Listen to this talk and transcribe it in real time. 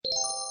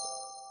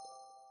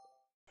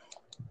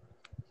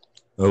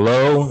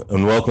Hello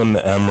and welcome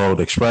to Emerald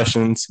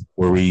Expressions,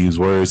 where we use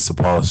words to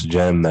polish the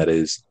gem that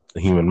is the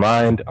human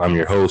mind. I'm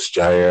your host,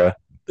 Jaira,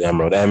 the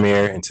Emerald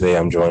Emir, and today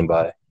I'm joined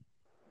by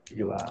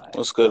Eli.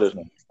 What's good?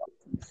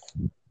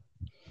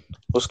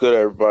 What's good,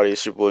 everybody?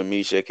 It's your boy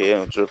Mish,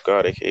 aka Drip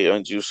God, aka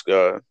Unjuice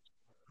God.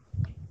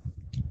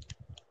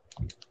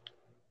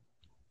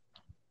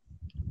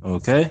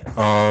 Okay.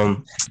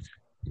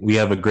 We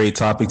have a great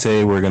topic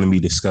today. We're going to be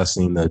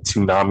discussing the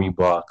Toonami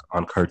block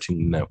on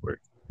Cartoon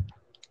Network.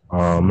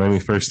 Let me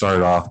first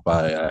start off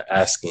by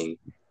asking,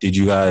 did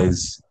you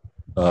guys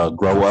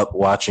grow up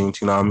watching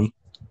Toonami?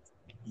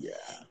 Yeah.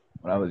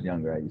 When I was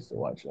younger, I used to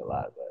watch it a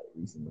lot, but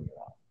recently,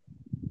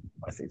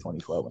 I say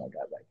 2012 when I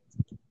got back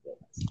into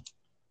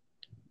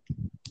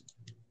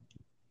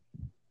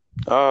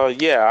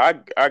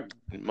it. I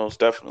most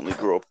definitely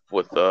grew up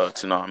with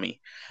Toonami.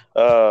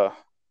 Uh,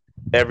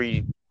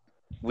 every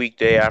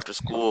weekday after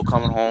school,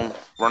 coming home,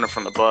 running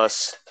from the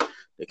bus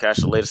to catch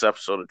the latest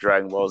episode of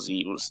Dragon Ball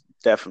Z was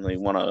definitely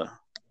one of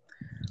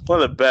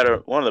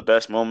the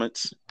best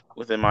moments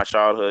within my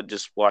childhood.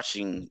 Just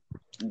watching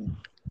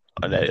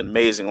that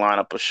amazing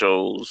lineup of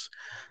shows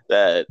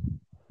that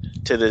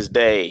to this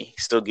day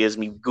still gives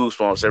me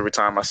goosebumps every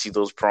time I see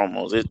those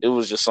promos. It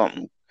was just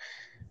something.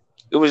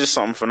 It was just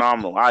something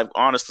phenomenal. I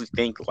honestly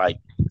think like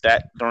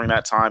that during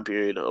that time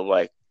period of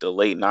like the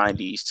late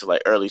 '90s to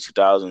like early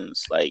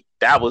 2000s, like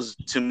that was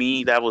to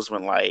me that was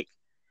when like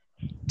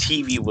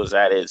TV was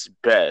at its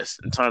best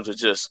in terms of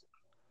just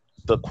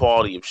the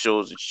quality of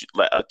shows that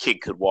like a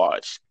kid could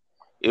watch.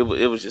 It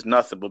was just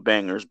nothing but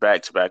bangers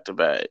back to back to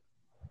back,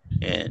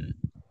 and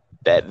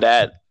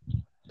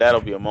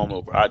that'll be a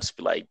moment where I just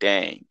be like,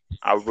 dang,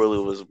 I really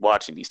was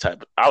watching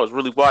I was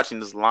really watching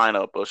this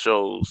lineup of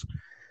shows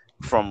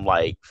from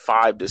like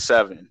 5 to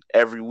 7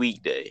 every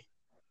weekday.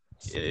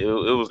 It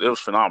was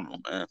phenomenal,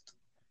 man.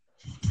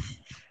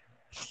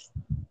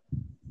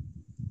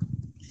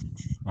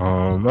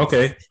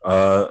 Okay.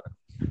 I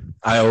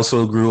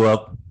also grew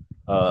up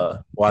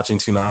watching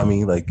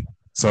Toonami. Like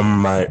some of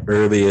my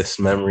earliest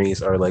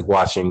memories are like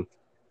watching,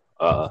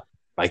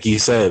 like you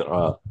said,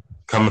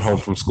 coming home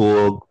from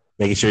school,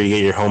 making sure you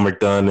get your homework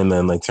done, and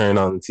then like turn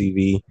on the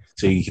TV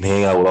so you can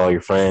hang out with all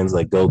your friends,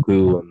 like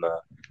Goku and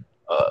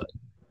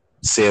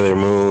Sailor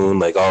Moon.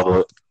 Like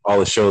all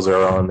the shows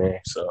are on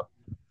there. So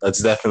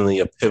that's definitely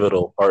a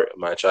pivotal part of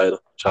my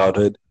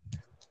childhood.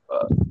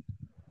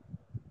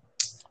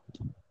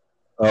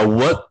 Uh,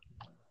 what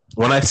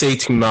when I say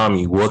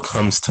Toonami, what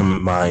comes to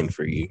mind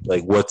for you?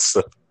 Like, what's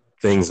the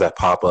things that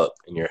pop up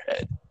in your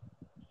head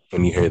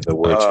when you hear the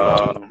word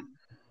Toonami?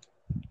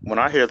 When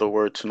I hear the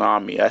word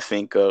tsunami, I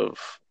think of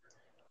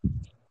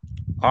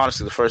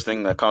honestly the first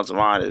thing that comes to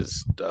mind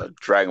is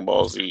Dragon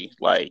Ball Z.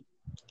 Like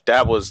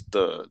that was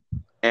the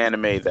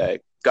anime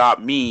that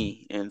got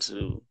me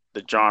into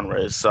the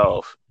genre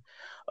itself.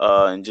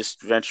 And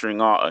just venturing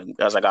off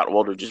as I got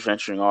older, just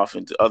venturing off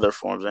into other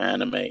forms of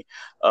anime.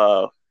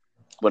 Uh,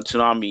 when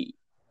tsunami,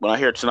 when I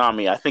hear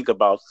tsunami, I think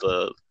about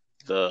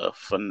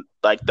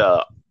like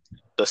the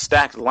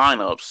stacked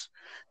lineups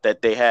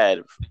that they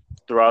had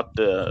throughout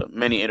the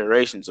many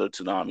iterations of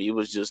Toonami. It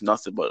was just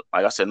nothing but,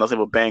 like I said, nothing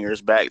but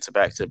bangers back to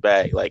back to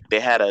back. Like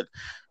they had a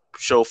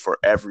show for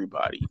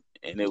everybody,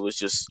 and it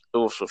was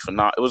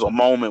a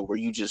moment where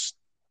you just,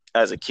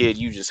 as a kid,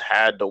 you just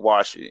had to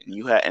watch it, and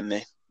you had,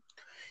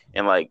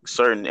 and like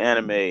certain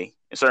anime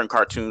and certain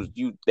cartoons,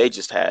 they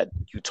just had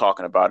you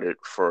talking about it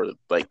for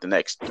like the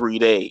next 3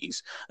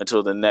 days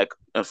until the next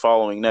and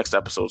following next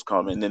episodes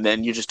come, and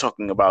then you're just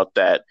talking about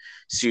that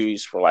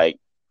series for like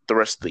the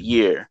rest of the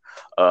year.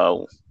 Uh,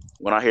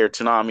 when I hear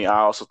Toonami, I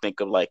also think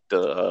of like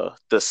the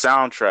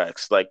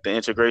soundtracks, like the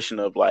integration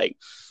of like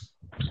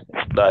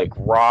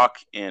rock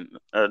and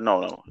or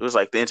no, it was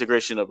like the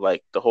integration of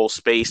like the whole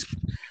space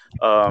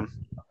um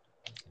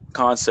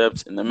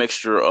concept and the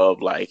mixture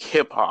of like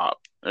hip hop.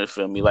 You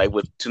feel me? Like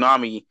with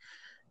Toonami,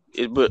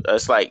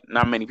 it's like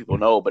not many people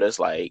know, but it's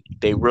like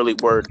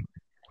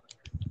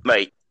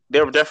like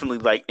they were definitely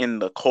like in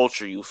the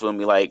culture. You feel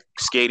me? Like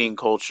skating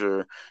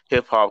culture,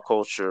 hip hop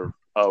culture,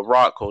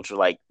 rock culture.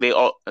 Like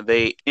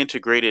they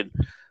integrated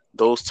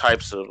those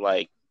types of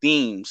like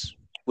themes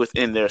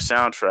within their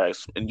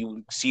soundtracks, and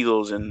you see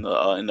those in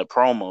the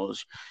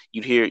promos.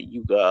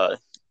 You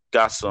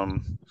got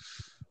some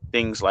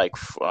things like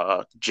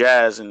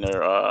jazz in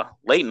their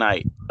late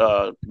night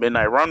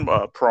midnight run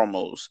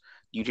promos.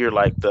 You'd hear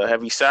like the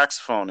heavy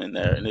saxophone in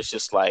there, and it's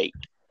just like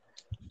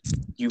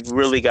you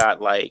really got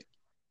like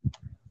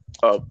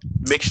a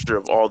mixture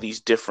of all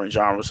these different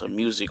genres of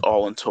music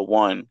all into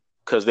one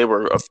because they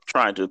were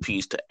trying to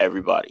appease to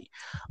everybody.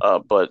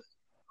 But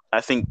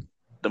I think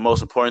the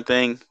most important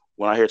thing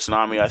when I hear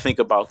Tsunami, I think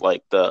about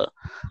like the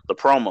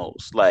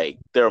promos. Like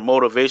there are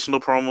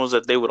motivational promos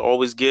that they would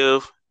always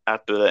give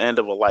after the end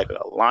of a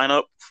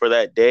lineup for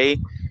that day.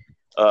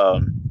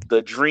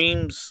 The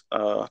Dreams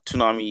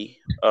Toonami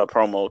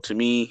promo to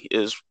me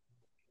is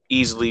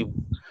easily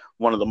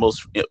one of the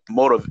most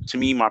motive to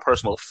me, my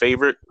personal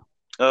favorite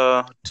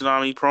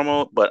Toonami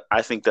promo. But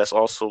I think that's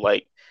also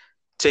like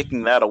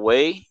taking that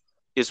away.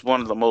 it's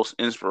one of the most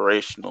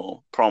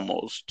inspirational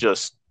promos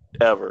just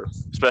ever,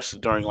 especially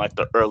during like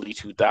the early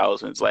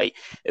 2000s. Like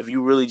if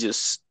you really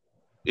just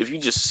if you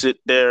just sit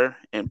there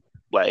and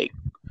like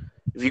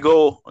if you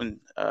go and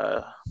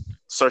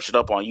search it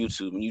up on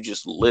YouTube and you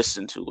just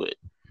listen to it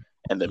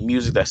and the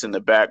music that's in the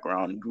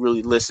background, you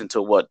really listen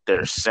to what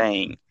they're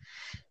saying.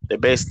 They're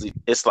basically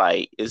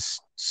it's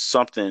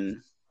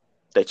something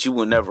that you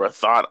would never have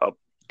thought a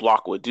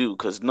block would do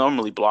because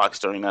normally blocks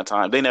during that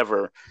time they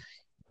never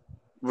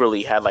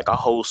really had like a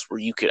host where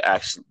you could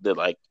actually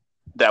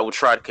that would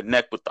try to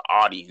connect with the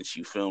audience.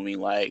 You feel me?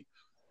 Like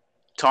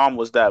Tom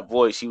was that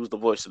voice. He was the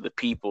voice of the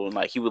people, and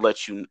like he would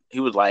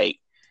like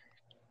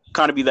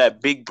kind of be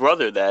that big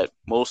brother that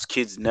most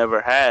kids never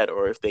had,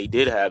 or if they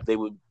did have, they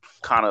would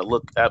kind of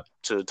look up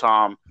to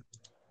Tom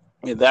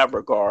in that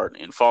regard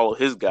and follow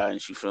his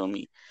guidance. You feel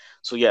me?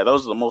 So yeah,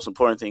 those are the most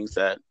important things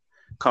that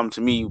come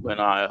to me when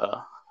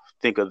I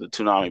think of the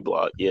Toonami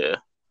block. Yeah.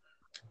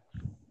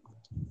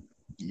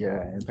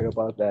 Yeah, and think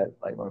about that.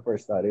 Like my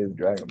first thought is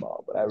Dragon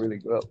Ball, but I really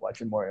grew up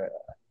watching more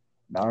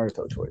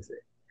Naruto towards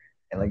it.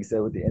 And like you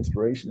said, with the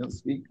inspirational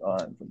speak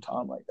on from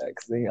Tom like that,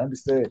 because they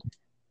understood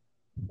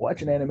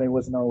watching anime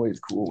wasn't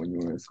always cool when you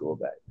were in school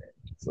back then.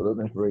 So those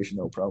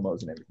inspirational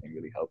promos and everything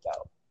really helped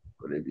out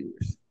for their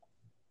viewers.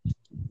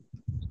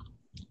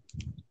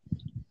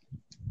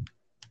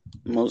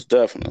 Most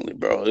definitely,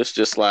 bro. It's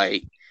just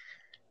like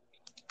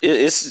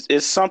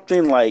it's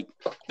something like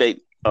they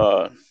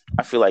I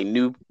feel like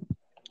new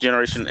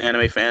generation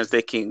anime fans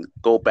they can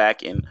go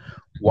back and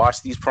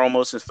watch these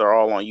promos since they're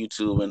all on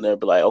YouTube and they'll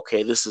be like,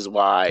 okay, this is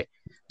why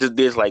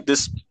there's like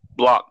this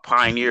block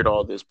pioneered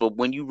all this. But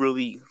when you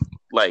really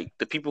like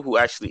the people who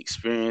actually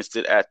experienced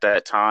it at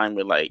that time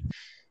and like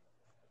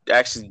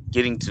actually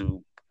getting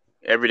to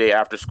every day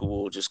after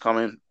school, just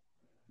coming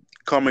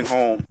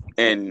home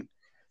and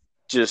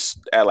just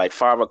at like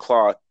 5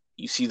 o'clock,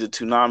 you see the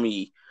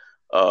Toonami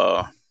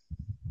uh,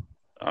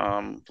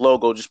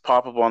 logo just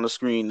pop up on the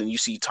screen, and you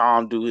see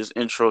Tom do his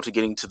intro to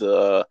getting to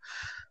the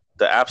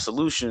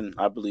Absolution.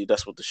 I believe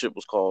that's what the ship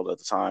was called at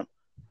the time,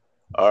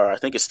 or I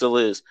think it still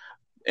is.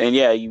 And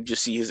yeah, you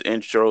just see his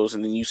intros,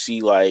 and then you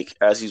see like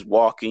as he's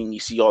walking, you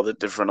see all the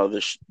different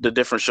the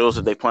different shows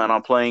that they plan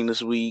on playing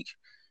this week,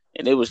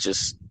 and it was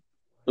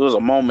a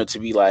moment to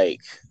be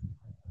like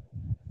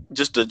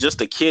just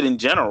a kid in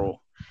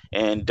general,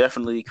 and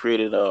definitely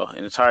created an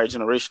entire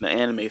generation of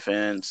anime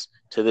fans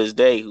to this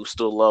day who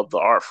still love the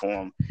art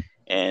form,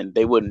 and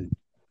they wouldn't.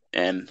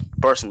 And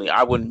personally,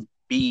 I wouldn't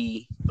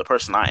be the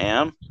person I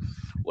am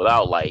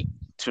without like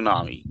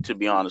Toonami. To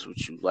be honest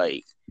with you,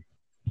 like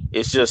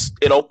it's just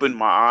it opened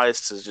my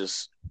eyes to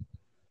just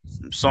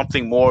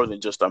something more than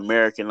just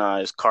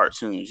Americanized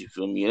cartoons. You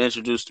feel me? It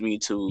introduced me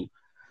to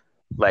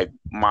like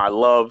my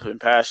love and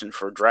passion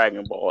for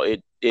Dragon Ball.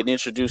 It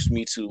introduced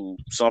me to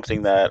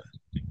something that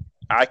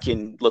I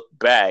can look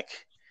back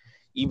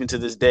even to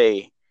this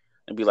day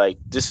and be like,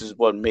 this is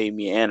what made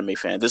me an anime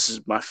fan. This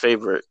is my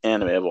favorite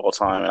anime of all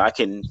time, and I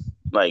can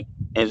like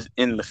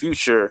in the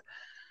future.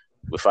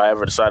 If I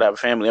ever decide to have a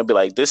family, I'll be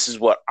like, this is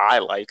what I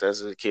liked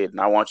as a kid,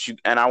 and I want you,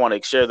 and I want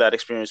to share that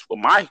experience with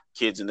my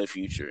kids in the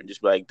future, and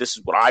just be like, this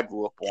is what I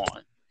grew up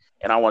on,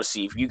 and I want to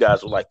see if you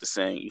guys would like the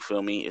same. You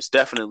feel me? It's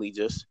definitely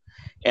just,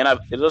 and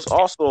it has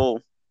also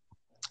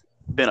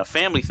been a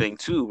family thing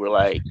too, where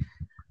like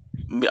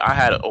I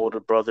had an older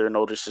brother and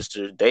older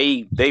sister.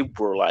 They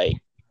were like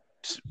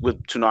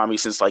with Toonami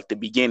since like the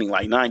beginning,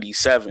 like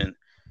 '97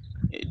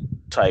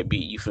 type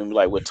beat. You feel me?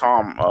 Like with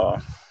Tom,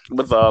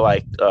 with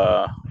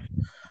Motar,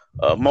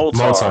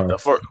 Mozart. the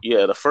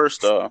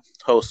first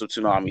host of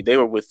Toonami.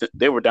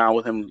 They were down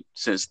with him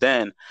since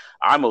then.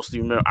 I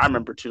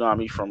remember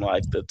Toonami from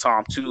like the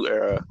Tom 2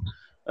 era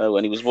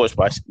when he was voiced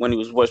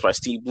by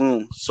Steve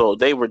Bloom. So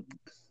they were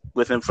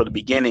with him for the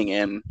beginning,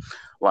 and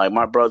like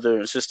my brother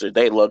and sister,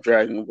 they love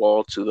Dragon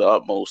Ball to the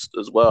utmost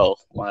as well.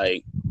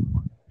 Like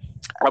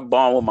I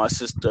bond with my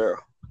sister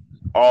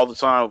all the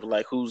time.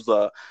 Like who's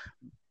the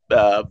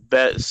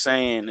bet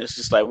saying it's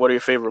just like what are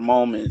your favorite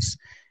moments,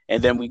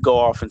 and then we go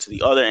off into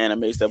the other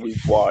animes that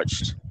we've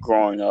watched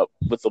growing up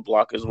with the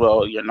block as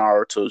well. Your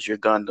Naruto's, your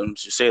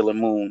Gundams, your Sailor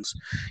Moons,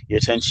 your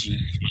Tenchi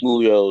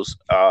Muyos,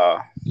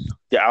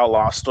 your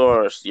Outlaw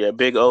Stars, your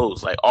Big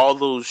O's. Like all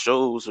those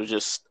shows are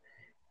just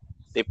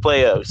they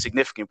play a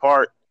significant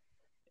part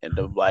in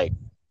the like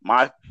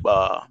my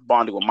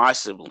bonding with my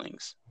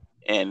siblings,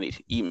 and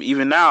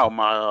even now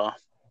my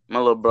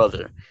little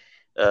brother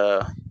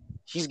uh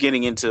he's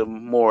getting into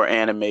more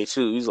anime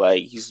too. He's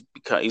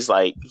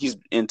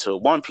into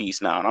One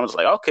Piece now, and I was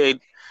like, okay,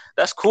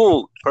 that's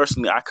cool.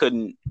 Personally, I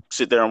couldn't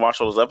sit there and watch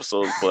all those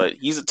episodes, but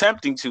he's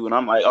attempting to, and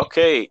I'm like,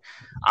 okay,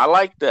 I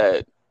like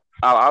that.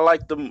 I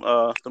like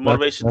the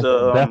motivation That's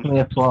to definitely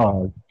a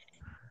flaw.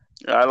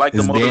 I like the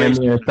It's damn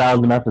motivation. near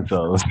 1,000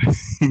 episodes.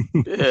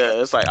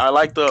 Yeah, it's like I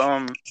like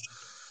the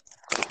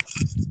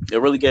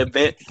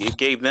it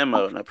gave them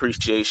an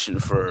appreciation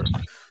for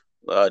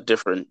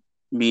different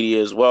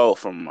media as well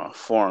from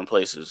foreign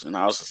places, and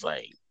I was just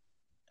like,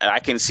 and I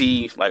can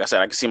see, like I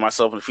said, I can see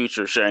myself in the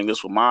future sharing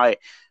this with my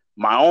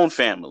own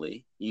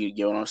family, You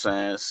get what I'm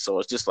saying? So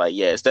it's just like,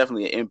 yeah, it's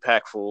definitely an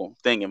impactful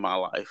thing in my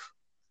life.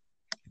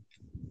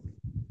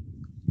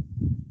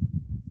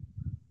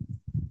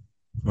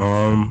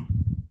 Um,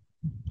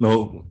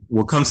 no,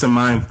 what comes to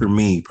mind for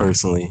me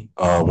personally,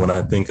 when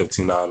I think of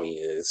Toonami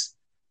is,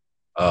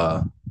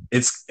 uh,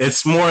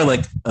 it's more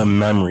like a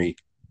memory.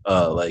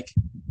 Like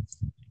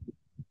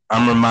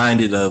I'm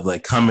reminded of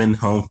like coming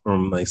home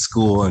from like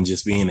school and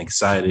just being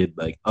excited,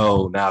 like,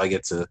 oh, now I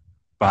get to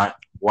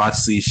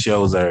watch these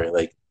shows that are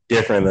like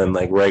different than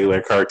like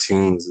regular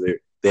cartoons.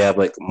 They have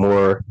like a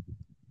more,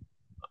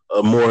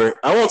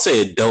 I won't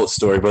say adult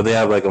story, but they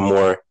have like a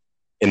more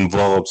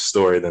involved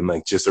story than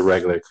like just a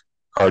regular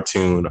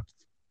cartoon.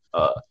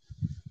 Uh,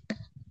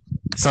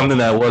 Something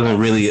that wasn't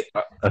really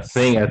a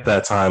thing at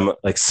that time,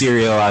 like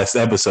serialized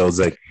episodes.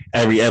 Like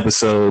every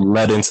episode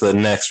led into the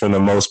next for the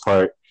most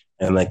part,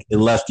 and like it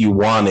left you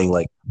wanting,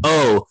 like,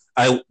 oh,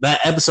 I that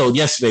episode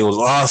yesterday was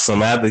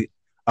awesome. I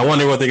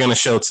wonder what they're gonna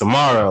show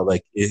tomorrow.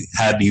 Like it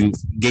had you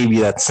gave you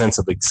that sense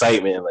of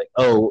excitement, like,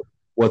 oh,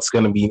 what's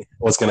gonna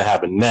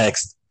happen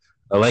next.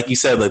 Like you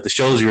said, like the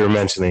shows you were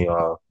mentioning,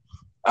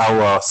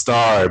 Our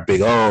Star,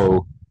 Big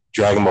O,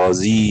 Dragon Ball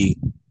Z,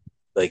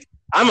 like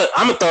I'm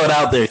gonna throw it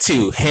out there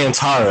too.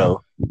 Hamtaro.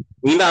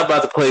 We're not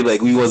about to play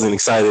like we wasn't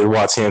excited to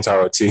watch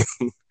Hamtaro too,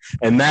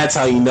 and that's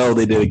how you know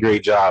they did a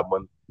great job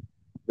when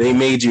they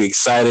made you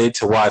excited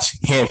to watch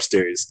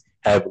hamsters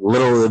have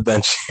little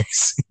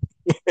adventures.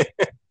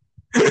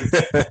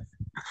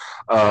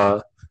 uh,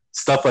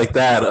 Stuff like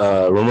that.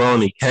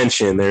 Rurouni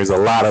Kenshin. There's a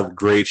lot of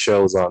great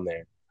shows on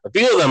there. A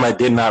few of them I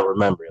did not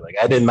remember. Like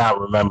I did not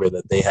remember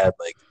that they had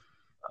like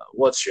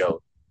what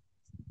show?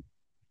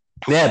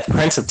 They had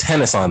Prince of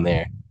Tennis on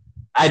there.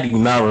 I do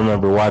not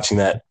remember watching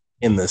that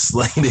in the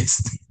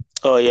slightest.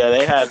 Oh yeah,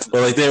 they had.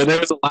 But like there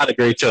was a lot of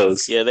great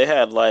shows. Yeah, they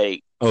had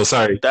like. Oh,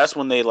 sorry. That's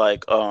when they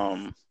like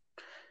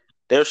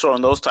they were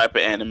showing those type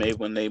of anime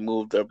when they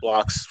moved their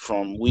blocks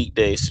from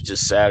weekdays to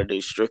just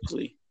Saturdays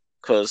strictly,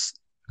 because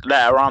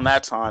that around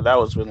that time that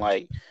was when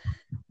like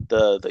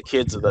the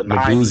kids of the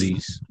Maguzi.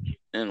 90s,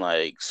 and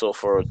like so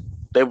for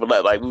they were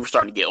like we were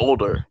starting to get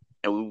older,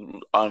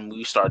 and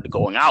we started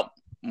going out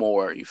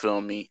more. You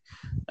feel me?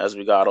 As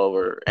we got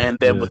over, and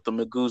then with the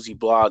Maguzi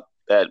block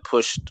that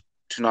pushed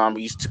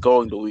Toonami to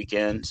going to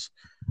weekends,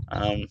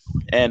 and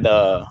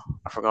I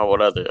forgot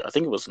what other. I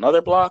think it was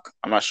another block.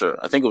 I'm not sure.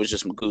 I think it was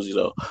just Maguzi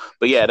though.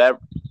 But yeah, that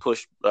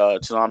pushed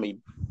Toonami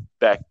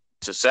back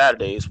to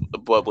Saturdays.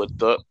 But with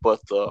the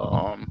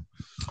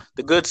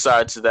good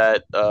side to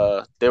that,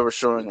 they were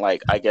showing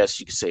like I guess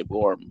you could say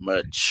more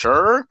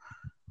mature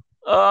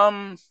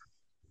um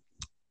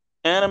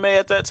anime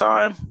at that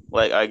time.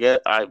 Like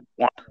I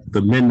want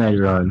The Midnight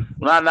Run.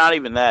 not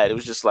even that. It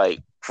was just like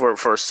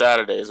for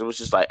Saturdays. It was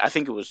just like I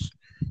think it was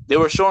they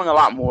were showing a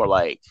lot more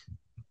like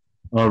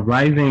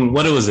Rising.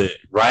 What was it?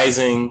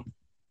 Rising.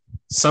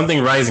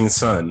 Something Rising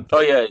Sun. Oh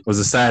yeah, was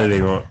a Saturday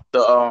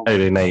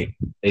Saturday night.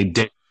 They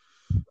did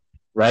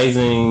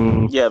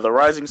Rising. Yeah, the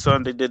Rising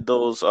Sun. They did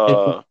those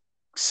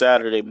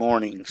Saturday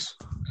mornings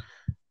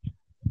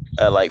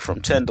at like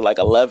from 10 to like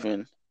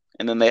 11,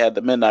 and then they had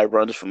the midnight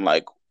runs from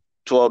like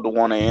 12 to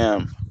 1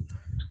 a.m.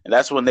 And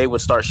that's when they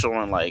would start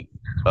showing like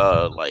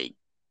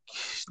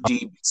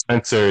deep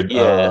censored.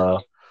 Yeah,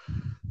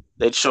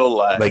 they'd show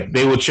like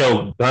they would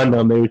show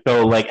Gundam. They would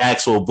show like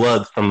actual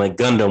blood from like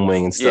Gundam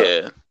wing and stuff.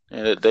 Yeah,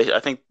 and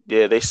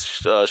they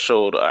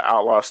showed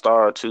Outlaw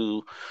Star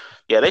too.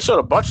 Yeah, they showed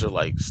a bunch of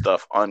like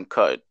stuff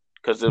uncut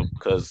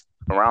because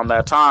around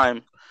that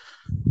time,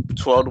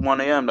 12 to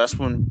 1 a.m. That's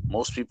when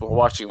most people are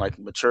watching like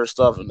mature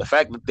stuff, and the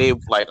fact that they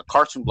like a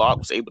cartoon block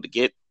was able to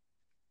get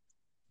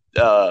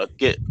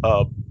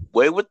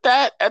away with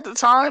that at the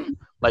time.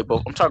 Like,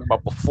 I'm talking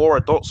about before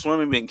Adult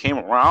Swim even came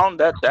around.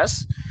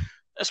 That's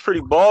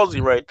pretty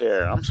ballsy right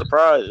there. I'm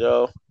surprised,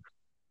 yo.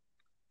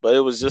 But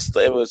it was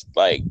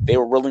like they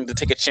were willing to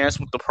take a chance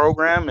with the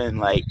program, and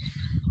like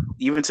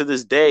even to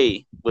this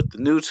day with the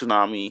new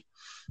Toonami,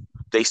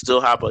 they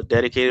still have a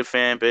dedicated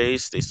fan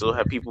base. They still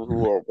have people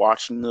who are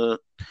watching the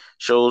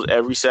shows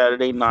every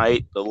Saturday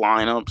night, the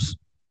lineups.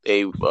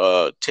 They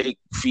take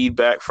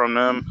feedback from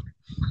them,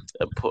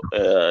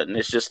 and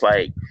it's just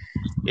like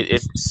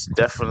it's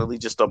definitely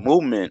just a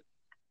movement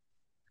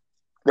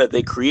that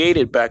they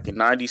created back in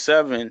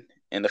 '97,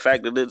 and the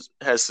fact that it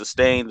has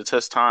sustained the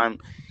test time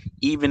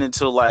even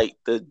until like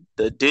the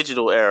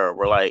digital era,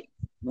 where like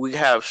we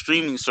have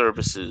streaming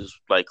services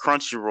like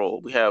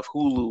Crunchyroll, we have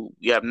Hulu,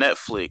 we have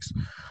Netflix,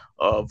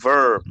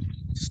 Verb,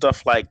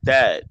 stuff like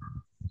that,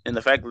 and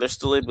the fact that they're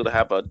still able to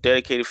have a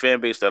dedicated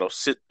fan base that'll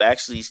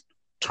actually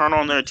turn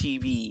on their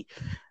TV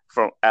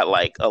from at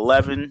like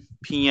 11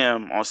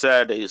 p.m. on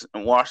Saturdays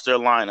and watch their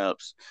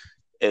lineups.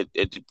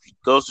 It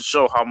goes to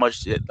show how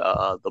much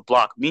the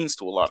block means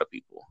to a lot of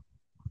people.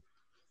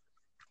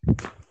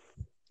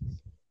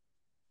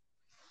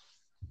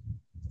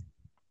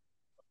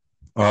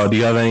 Do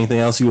you have anything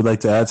else you would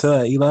like to add to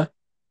that, Eli?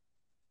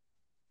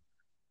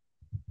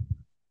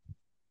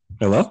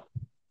 Hello?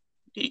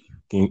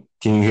 Can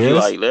you hear Eli,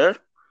 us? you there?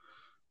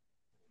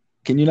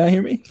 Can you not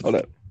hear me? Hold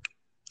up.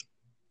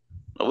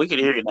 We can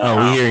hear you Oh,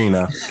 we now. hear you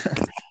now.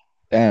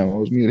 Damn, I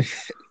was muted.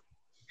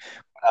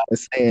 I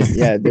was saying,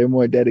 yeah, they're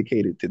more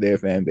dedicated to their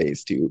fan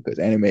base too, because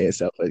anime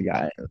itself has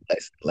gotten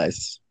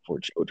less for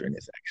children.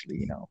 It's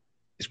actually,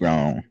 it's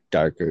grown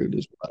darker.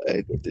 There's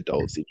blood with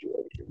adult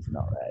situations and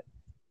all that,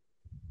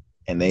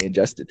 and they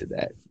adjusted to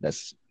that.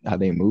 That's how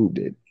they moved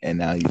it, and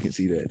now you can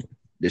see that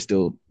they're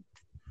still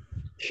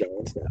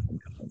showing stuff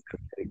and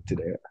committing to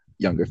their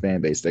younger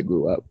fan base that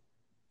grew up.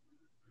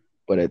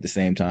 But at the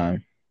same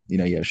time,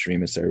 you have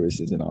streaming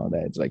services and all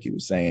that. It's like you were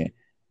saying,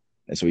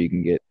 that's where you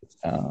can get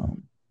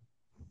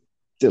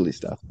silly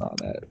stuff and all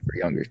that for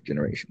younger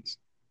generations.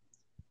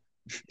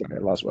 I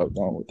lost where I was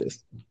going with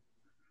this.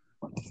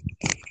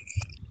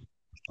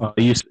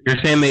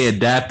 You're saying they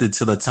adapted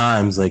to the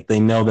times, like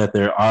they know that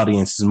their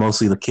audience is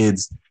mostly the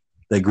kids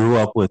that grew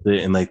up with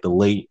it in like the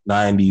late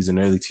 '90s and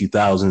early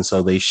 2000s,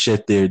 so they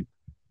shifted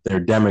their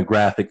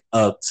demographic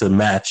up to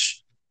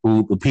match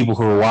the people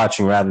who are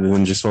watching, rather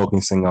than just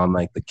focusing on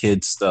like the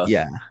kids stuff.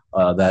 Yeah,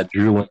 that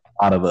drew a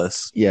lot of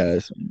us.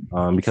 Yes,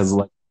 because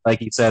like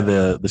you said,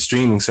 the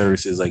streaming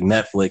services like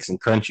Netflix and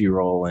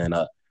Crunchyroll and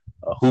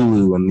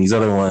Hulu and these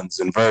other ones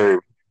and Verve,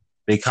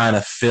 they kind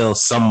of fill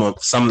some of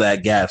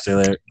that gap.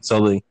 So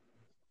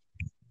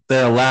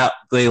they're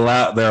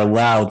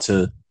allowed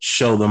to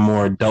show the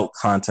more adult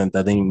content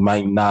that they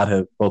might not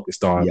have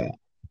focused on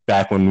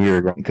back when we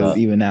were growing up. Because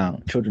even now,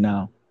 children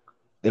now,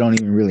 they don't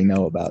even really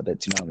know about that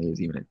Toonami is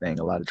even a thing.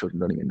 A lot of children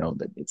don't even know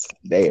that it's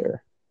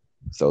there.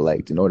 So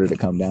like, in order to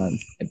come down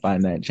and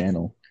find that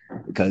channel,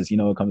 because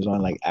it comes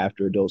on like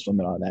after Adult Swim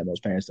and all that,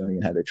 most parents don't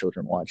even have their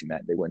children watching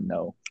that. They wouldn't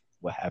know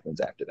what happens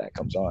after that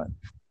comes on.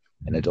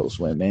 And Adult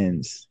Swim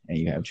ends and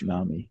you have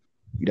Toonami.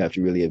 You'd have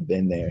to really have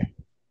been there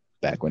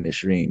back when it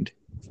streamed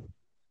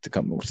to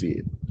come and see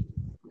it.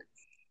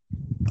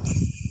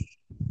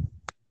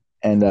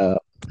 And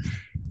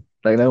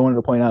like I wanted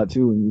to point out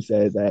too, when you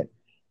said that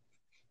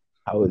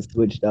I was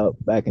switched up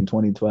back in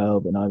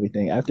 2012 and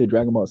everything. After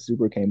Dragon Ball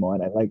Super came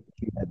on, I like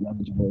that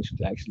younger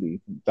generations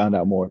actually found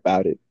out more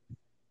about it.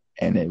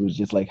 And it was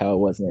just like how it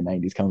was in the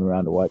 90s, coming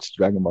around to watch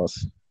Dragon Ball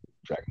Z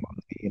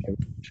and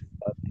everything.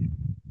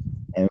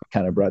 And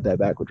kind of brought that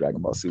back with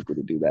Dragon Ball Super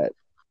to do that.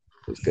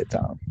 It was a good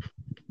time.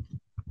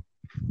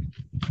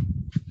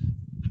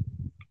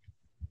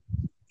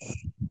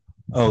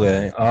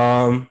 Okay.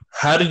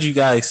 How did you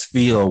guys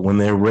feel when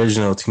the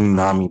original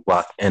Toonami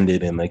block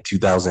ended in like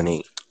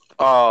 2008?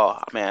 Oh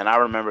man, I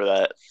remember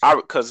that.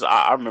 Because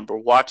I remember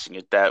watching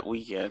it that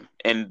weekend,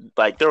 and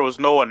like there was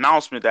no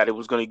announcement that it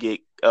was going to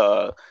get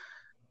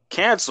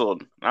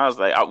canceled. I was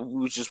like,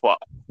 we was just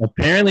watching.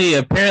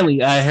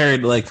 Apparently, I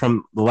heard like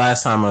from the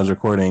last time I was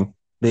recording,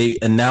 they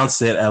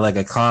announced it at like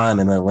a con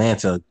in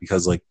Atlanta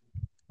because like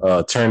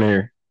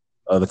Turner,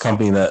 the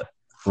company that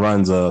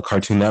runs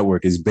Cartoon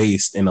Network, is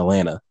based in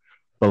Atlanta.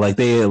 But like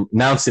they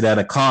announced it at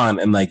a con,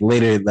 and like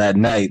later that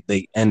night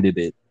they ended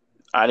it.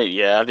 I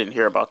didn't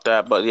hear about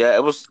that, but yeah,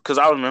 it was because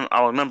I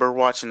remember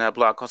watching that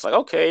block. I was like,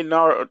 okay,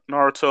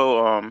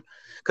 Naruto,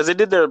 because they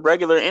did their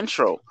regular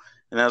intro,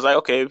 and I was like,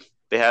 okay,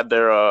 they had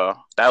their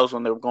that was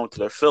when they were going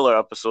through their filler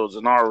episodes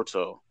of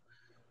Naruto,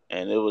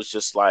 and it was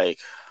just like,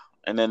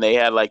 and then they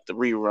had like the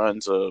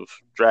reruns of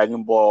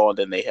Dragon Ball, and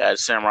then they had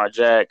Samurai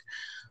Jack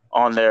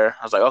on there.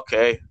 I was like,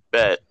 okay,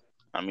 bet.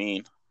 I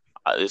mean,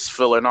 it's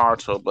filler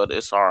Naruto, but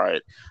it's all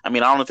right. I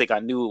mean, I don't think I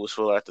knew it was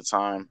filler at the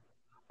time,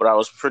 but I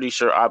was pretty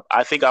sure.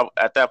 I think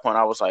at that point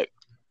I was like,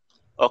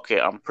 okay,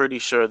 I'm pretty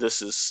sure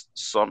this is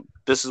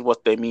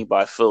what they mean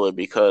by filler,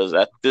 because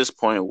at this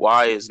point,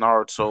 why is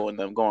Naruto and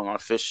them going on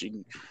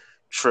fishing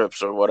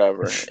trips or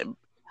whatever?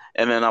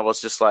 And then I was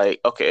just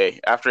like,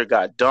 okay, after it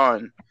got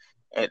done,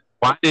 and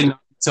why didn't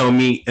Naruto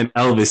meet an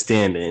Elvis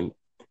stand-in?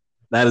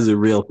 That is a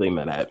real thing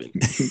that happened.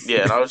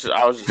 Yeah, and I was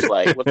just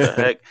like, what the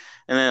heck?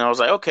 And then I was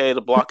like, okay,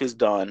 the block is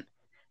done.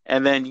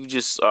 And then you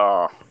just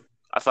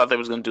I thought they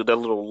was gonna do that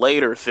little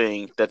later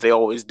thing that they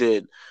always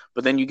did,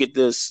 but then you get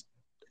this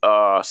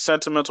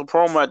sentimental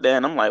promo at the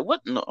end. I'm like, what?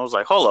 No. I was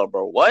like, hold up,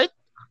 bro, what?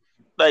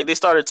 Like they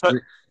started.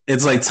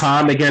 It's like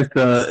time against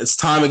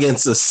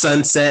the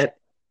sunset.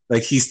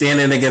 Like he's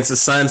standing against the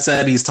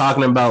sunset. He's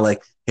talking about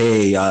like,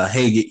 hey,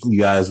 you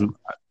guys. We've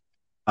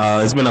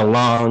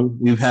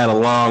had a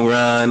long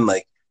run.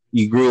 Like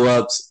you grew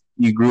up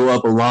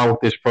along with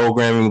this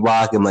programming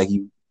block, and like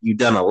you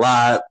done a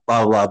lot.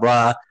 Blah blah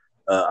blah.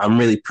 I'm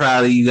really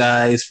proud of you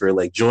guys for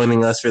like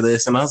joining us for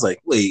this. And I was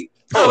like, wait,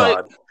 hold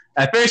on.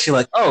 At first you're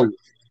like, oh,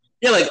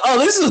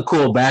 this is a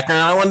cool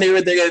background. I wonder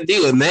what they're gonna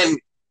do. And then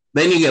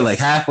you get like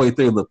halfway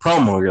through the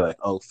promo, you're like,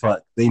 oh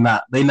fuck, they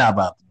not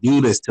about to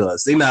do this to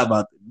us. They not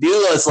about to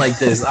do us like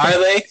this, are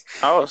they?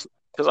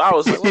 Because I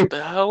was like, what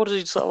the hell? What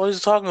is he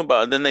talking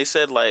about? And then they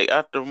said like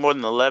after more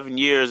than 11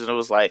 years, and it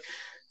was like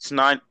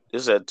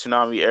it said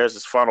Toonami airs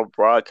its final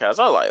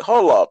broadcast. I was like,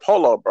 hold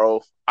up,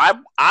 bro.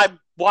 I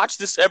watch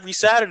this every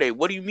Saturday.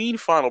 What do you mean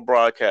final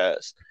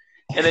broadcast?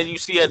 And then you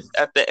see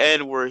at the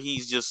end where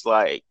he's just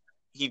like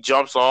he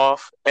jumps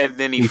off and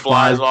then he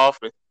flies off.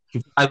 He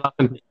flies off.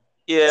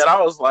 Yeah, and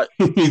I was like,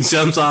 he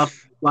jumps off,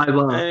 flies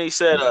off. And he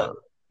said,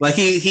 Like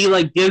he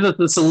like gives us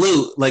a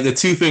salute, like a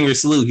 2-finger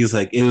salute. He's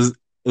like, it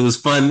was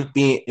fun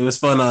being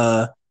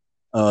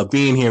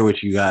here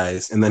with you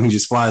guys, and then he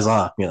just flies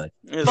off. You're like,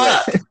 It's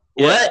like, fuck,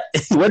 yeah, what?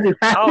 What just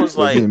I happened? was Was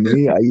like, it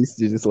me? I used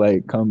to just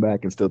like come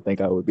back and still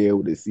think I would be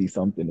able to see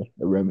something,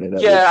 a remnant of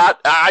it. yeah,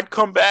 I'd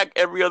come back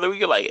every other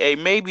week. Like, hey,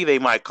 maybe they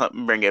might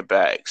come bring it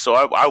back. So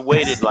I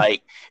waited.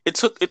 Like, it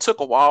took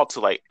a while to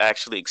like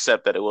actually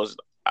accept that it was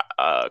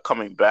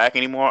coming back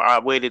anymore. I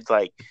waited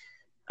like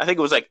I think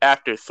it was like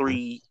after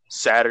 3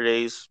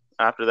 Saturdays.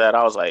 After that,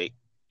 I was like,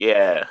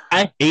 yeah,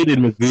 I hated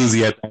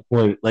Magoozy at that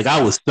point. Like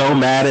I was so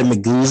mad at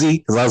Magoozy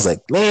because I was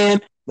like,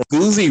 man,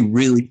 Magoozy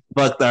really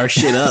fucked our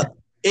shit up.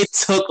 It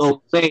took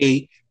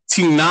away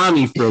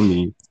Toonami from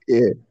me.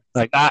 Yeah.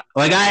 Like I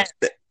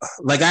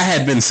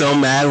had been so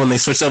mad when they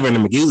switched over to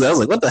Magoozy. I was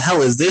like, what the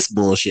hell is this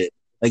bullshit?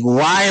 Like,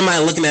 why am I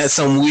looking at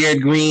some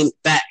weird green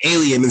fat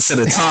alien instead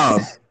of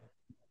Tom?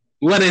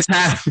 What is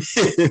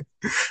happening?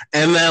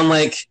 And then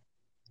like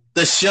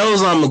the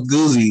shows on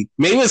Magoozy,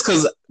 maybe it's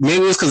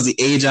because the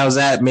age I was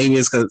at. Maybe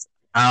it's because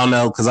I don't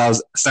know, because I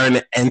was starting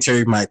to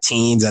enter my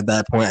teens at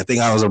that point. I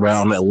think I was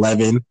around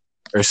 11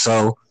 or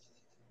so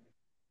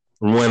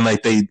when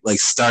like they like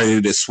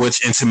started to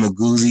switch into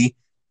Magoozy.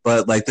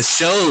 But like the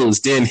shows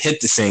didn't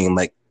hit the same.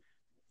 Like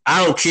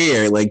I don't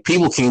care. Like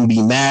people can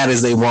be mad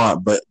as they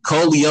want, but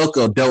Code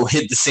Lyoko don't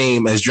hit the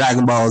same as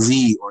Dragon Ball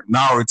Z or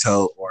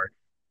Naruto or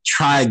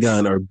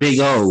Trigun or Big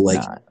O.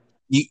 Like Nah,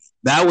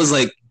 that was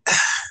like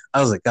I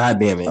was like, God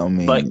damn it. I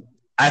mean, But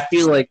I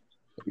feel like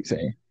what you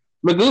saying?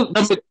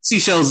 Magoozy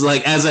shows,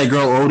 like as I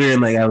grow older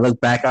and like I look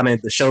back on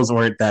it, the shows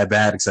weren't that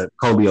bad except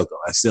Code Lyoko.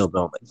 I still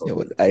don't like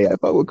Code Lyoko. I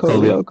fuck with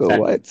Code Lyoko.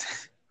 What?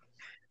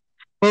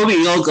 Code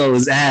Lyoko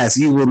is ass.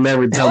 You will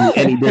never tell me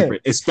any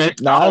different.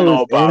 Especially, Nah, I don't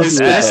know about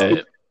especially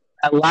that.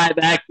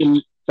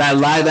 that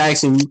live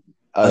action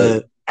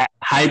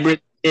hybrid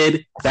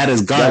kid. That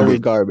is That was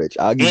garbage. garbage.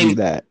 I'll give you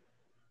that.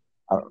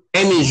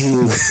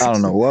 Anywho, I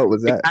don't know what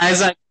was that.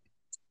 as I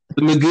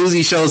the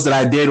Magoozy shows that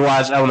I did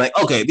watch, I'm like,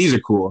 okay, these are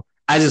cool.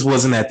 I just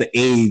wasn't at the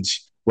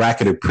age where I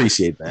could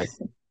appreciate that.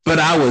 But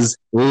I was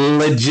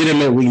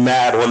legitimately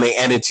mad when they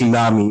ended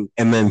Toonami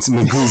and then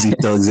Magoozy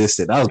still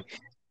existed.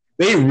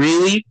 They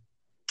really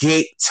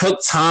took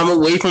Tom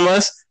away from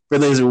us for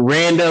this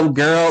random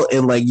girl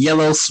in like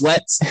yellow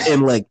sweats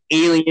and like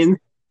alien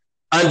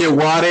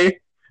underwater.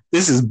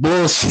 This is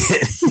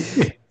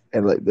bullshit.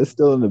 And like that's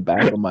still in the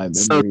back of my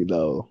memory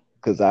though,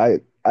 because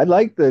I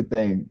liked the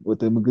thing with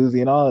the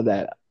Magoozy and all of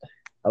that.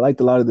 I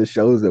liked a lot of the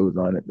shows that was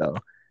on it though.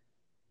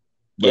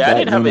 But Yeah, I back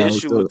didn't have then an I was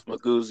issue still with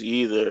Magoozy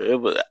either.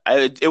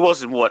 It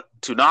wasn't what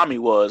Toonami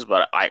was,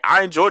 but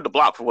I enjoyed the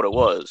block for what it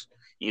was.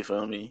 You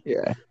feel me?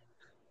 yeah.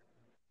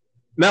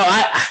 No,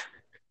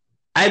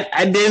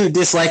 I didn't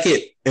dislike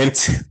it, and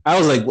I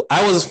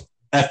was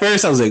at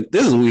first I was like,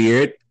 this is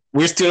weird.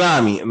 Where's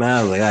Toonami? And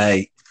I was like, all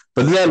right.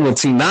 But then when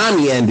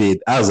Toonami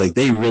ended, I was like,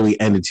 they really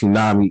ended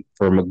Toonami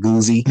for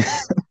Magoozy.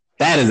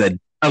 That is a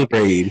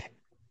downgrade.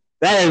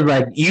 That is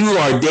like you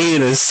are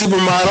dating a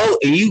supermodel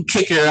and you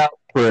kick her out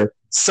for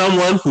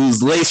someone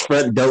whose lace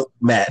front don't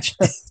match.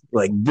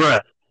 Like,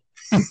 bruh.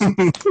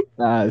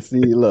 Nah,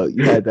 see, look,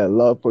 you had that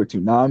love for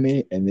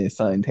Toonami, and then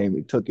Son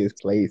Tamer took his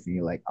place, and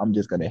you're like, I'm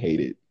just gonna hate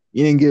it.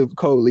 You didn't give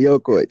Code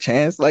Lyoko a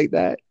chance like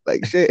that,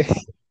 like shit.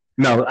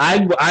 No,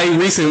 I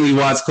recently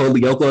watched Code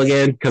Lyoko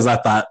again because I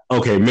thought,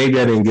 okay, maybe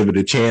I didn't give it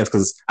a chance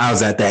because I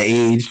was at that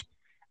age.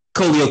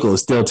 Code Lyoko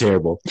is still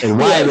terrible. And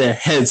why are their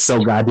heads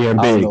so goddamn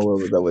I don't big? know what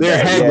was up with Their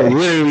that. heads Yeah. are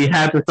literally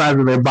half the size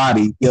of their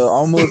body. Yo,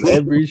 almost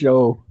every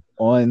show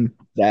on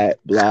that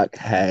block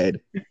had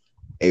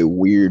a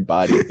weird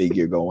body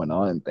figure going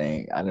on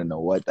thing. I don't know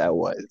what that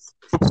was.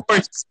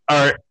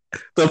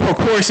 The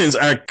proportions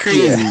are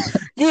crazy. Yeah.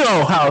 You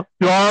know how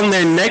strong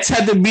their necks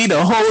had to be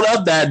to hold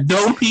up that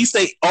dome piece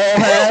they all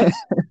have,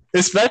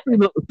 especially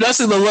the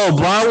little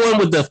blonde one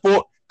with the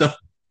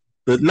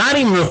not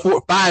even a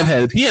 5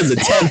 head. He has a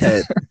 10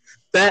 head.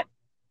 That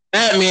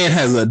man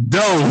has a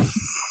dome.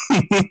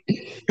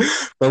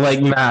 But like,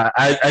 nah,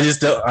 I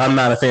just don't. I'm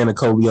not a fan of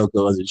Code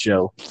Lyoko as a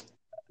show.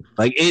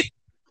 Like it,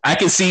 I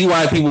can see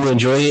why people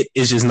enjoy it.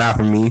 It's just not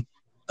for me.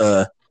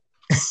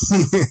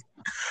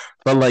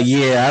 But like,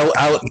 yeah,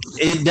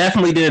 it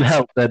definitely didn't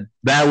help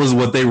that was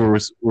what they were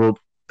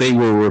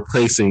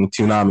replacing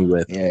Toonami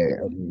with.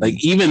 Yeah.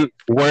 Like even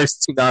worse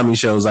Toonami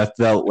shows, I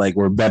felt like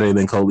were better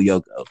than Code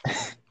Lyoko.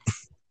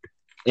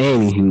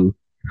 Anywho,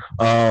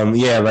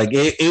 yeah, like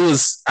it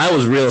was. I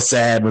was real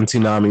sad when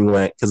Toonami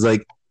went because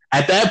like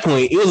at that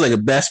point it was like a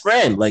best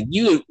friend. Like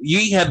I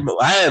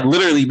had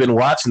literally been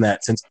watching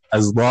that since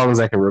as long as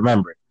I can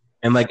remember,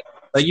 and like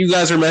you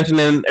guys were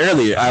mentioning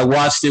earlier, I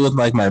watched it with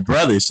like my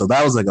brother, so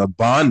that was like a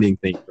bonding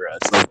thing for us.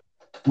 Like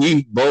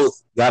we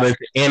both got into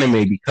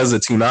anime because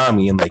of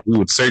Toonami, and like we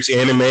would search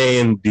anime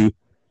and do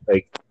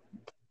like.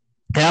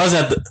 And I was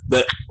at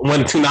the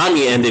when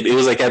Toonami ended, it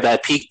was like at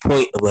that peak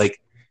point of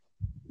like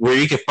where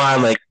you could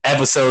find like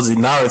episodes of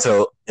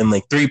Naruto in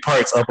like 3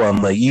 parts up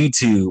on like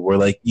YouTube, where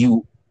like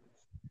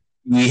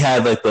we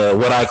had like the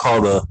what I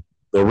call the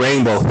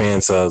rainbow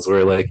fan subs,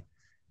 where like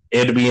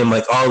it'd be in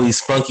like all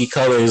these funky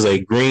colors,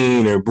 like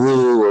green or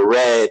blue or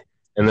red,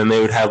 and then they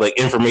would have like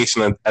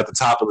information at the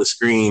top of the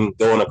screen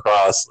going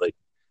across. Like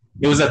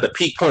it was at the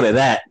peak point of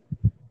that.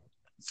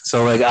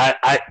 So like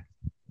I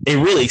it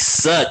really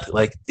sucked.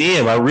 Like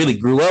damn, I really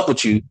grew up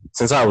with you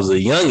since I was a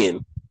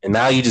youngin, and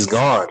now you just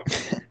gone.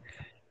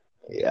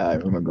 Yeah, I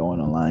remember going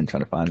online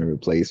trying to find a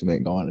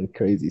replacement, going to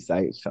crazy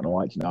sites trying to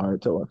watch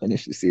Naruto and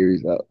finish the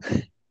series up.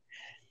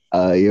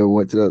 You ever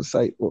went to the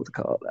site? What was it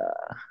called?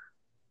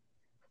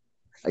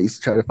 I used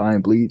to try to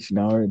find Bleach,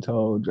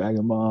 Naruto,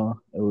 Dragon Ball.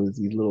 It was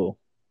these little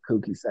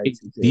kooky sites.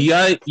 Do you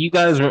guys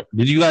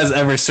did you guys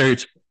ever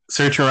search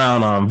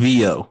around on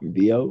VO?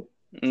 VO?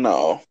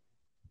 No.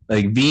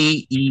 Like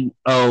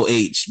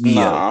VEOH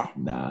VO.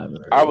 Nah.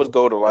 I would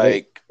go to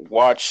like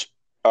watch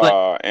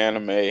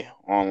anime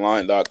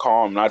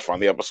online.com and I'd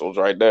find the episodes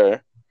right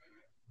there.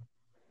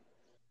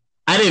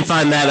 I didn't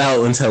find that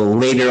out until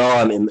later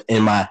on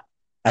in my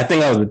I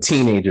think I was a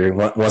teenager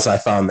once I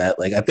found that.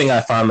 Like I think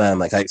I found that in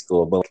like high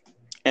school, but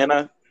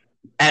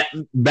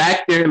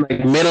back there in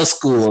like middle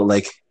school,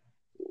 like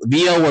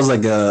VO was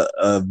like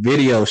a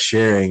video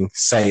sharing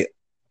site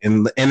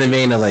in the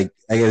vein of like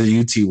I guess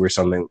YouTube or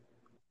something.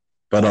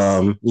 But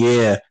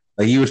yeah,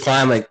 like you would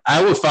find like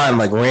I would find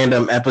like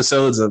random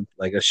episodes of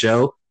like a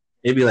show.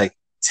 It'd be like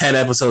 10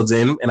 episodes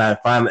in, and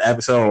I'd find the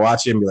episode and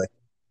watch it and be like,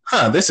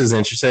 huh, this is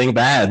interesting,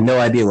 but I had no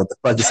idea what the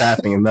fuck is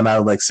happening. And then I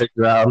would like sit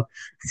around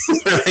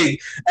like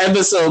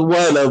episode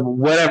 1 of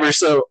whatever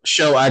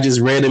show I just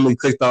randomly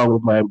clicked on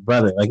with my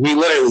brother. Like we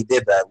literally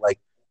did that. Like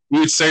we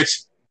would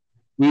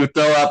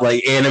throw up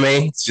like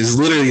anime, just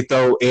literally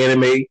throw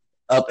anime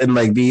up in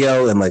like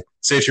VO and like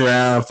search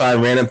around,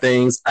 find random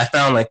things. I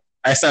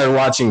started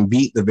watching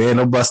Beat the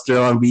Vandal Buster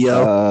on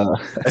VO.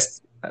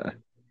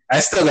 I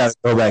still got to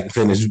go back and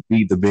finish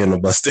Beat the Vandal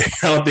Buster.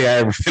 I don't think I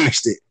ever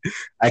finished it.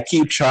 I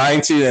keep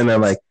trying to, and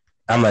I'm like,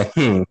 I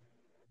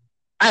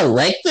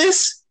like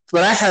this,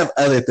 but I have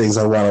other things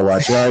I want to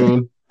watch. You know what I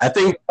mean?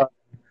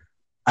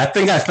 I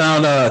think I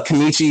found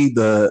Kenichi,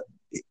 the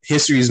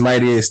History's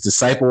Mightiest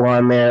Disciple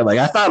on there. Like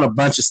I found a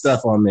bunch of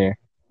stuff on there.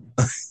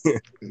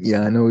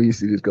 Yeah, I know we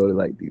used to just go to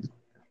like these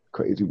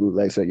crazy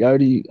bootleg sites. You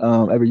already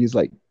ever use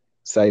like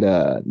site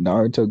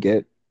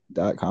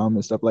NarutoGet.com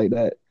and stuff like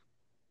that?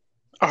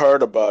 I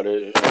heard about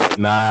it.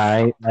 Nah,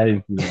 I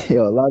didn't.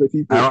 Yo, a lot of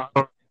people.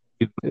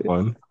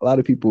 One. A lot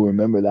of people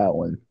remember that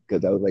one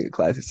because that was like a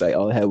classic site.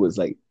 All I had was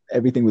like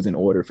everything was in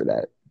order for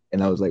that,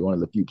 and that was like one of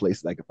the few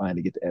places I could find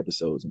to get the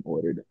episodes in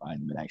order to find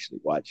them and actually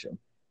watch them.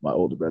 My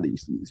older brother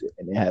used to use it,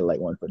 and they had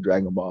like one for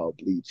Dragon Ball,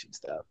 Bleach, and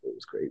stuff. It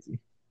was crazy.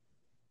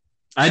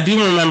 I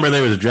do remember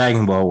there was a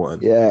Dragon Ball one.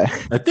 Yeah,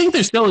 I think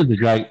there still is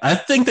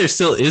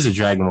a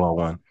Dragon Ball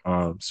one,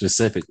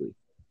 specifically.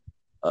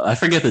 I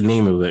forget the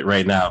name of it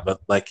right now, but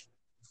like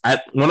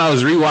when I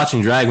was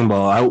rewatching Dragon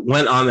Ball, I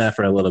went on that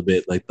for a little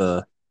bit, like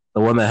the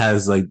one that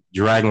has like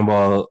Dragon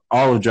Ball,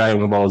 all of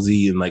Dragon Ball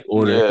Z in like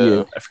order.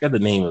 Yeah. I forget the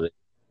name of it.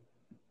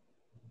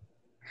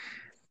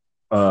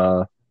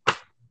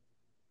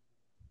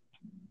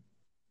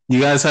 You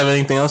guys have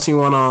anything else you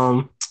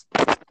want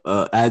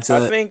to add to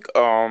that? I think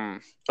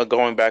going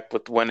back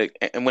with when it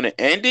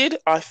ended,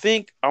 I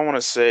think I want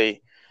to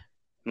say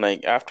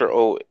like after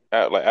it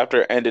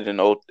ended in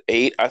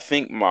 2008, I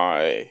think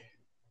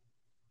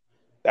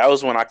that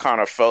was when I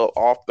kind of fell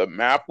off the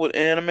map with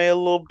anime a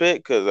little bit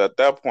because at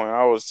that point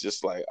I was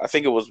just like I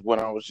think it was when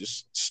I was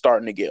just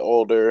starting to get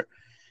older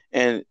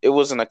and it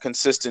wasn't a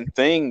consistent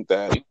thing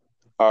that it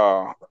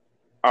was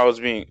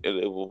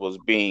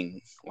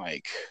being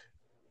like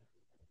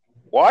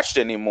watched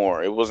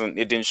anymore.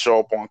 It didn't show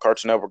up on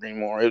Cartoon Network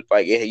anymore.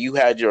 You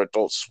had your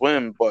Adult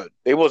Swim, but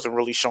they wasn't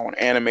really showing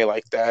anime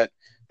like that.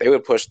 They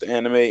would push the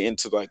anime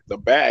into like the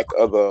back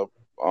of the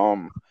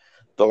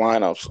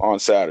lineups on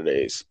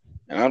Saturdays.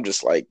 And I'm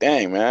just like,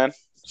 dang, man.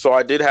 So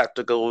I did have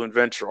to go and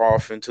venture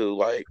off into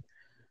like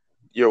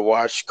you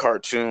watch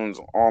cartoons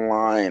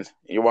online,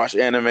 you watch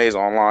animes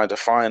online to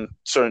find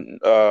certain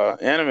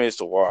animes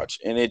to watch,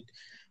 and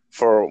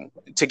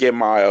to get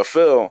my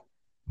fill.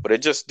 But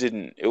it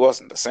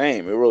wasn't the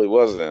same. It really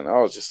wasn't. I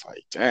was just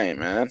like, dang,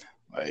 man.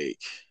 Like,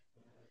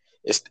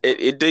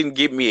 it didn't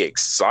get me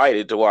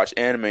excited to watch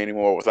anime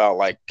anymore without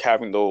like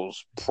having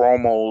those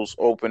promos,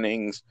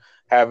 openings,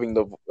 having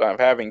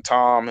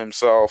Tom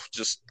himself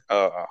just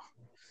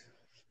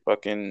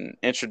fucking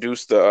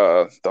introduce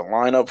the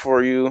lineup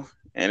for you,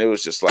 and it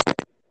was just like, I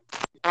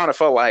kind of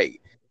felt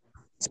like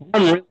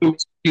I'm really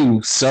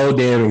you so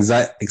damn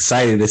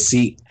excited to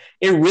see.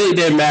 It really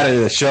didn't matter to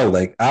the show.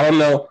 Like I don't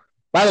know.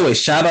 By the way,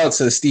 shout out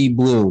to Steve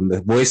Bloom,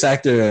 the voice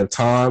actor of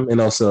Tom and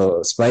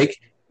also Spike.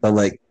 But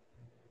like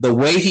the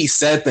way he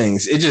said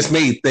things, it just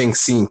made things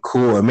seem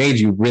cool. It made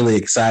you really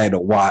excited to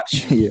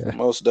watch. Yeah,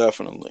 most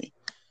definitely.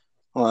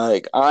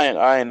 Like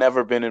I ain't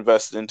never been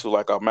invested into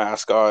like a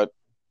mascot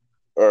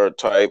or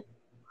type.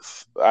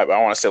 I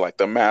want to say like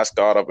the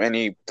mascot of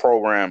any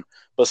program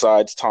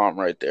besides Tom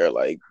right there.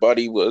 Like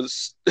Buddy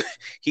was,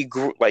 he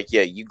grew like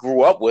you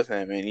grew up with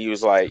him, and he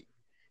was like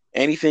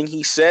anything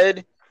he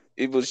said,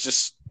 it was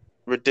just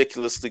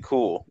ridiculously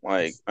cool.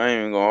 Like I ain't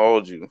even gonna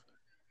hold you.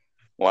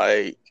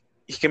 Like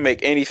he can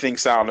make anything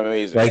sound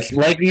amazing.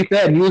 Like you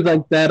said, he was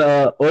like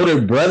that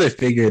older brother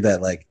figure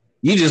that like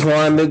you just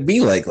wanted to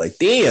be like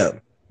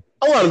damn,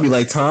 I want to be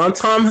like Tom.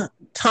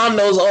 Tom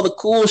knows all the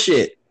cool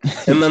shit,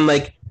 and then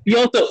like he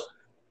also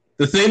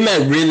the thing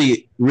that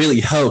really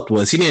helped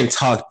was he didn't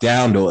talk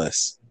down to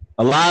us.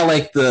 A lot of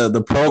like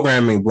the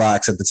programming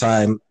blocks at the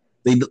time,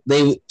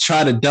 they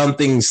try to dumb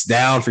things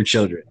down for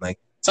children. Like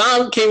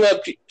Tom came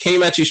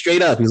at you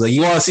straight up. He's like,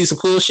 you want to see some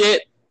cool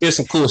shit? Here's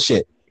some cool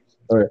shit.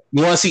 Or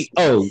you want to see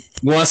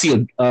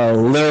a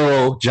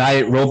literal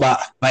giant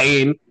robot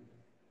fighting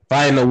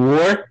a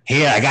war?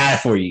 Here, I got it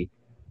for you.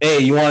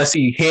 Hey, you want to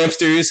see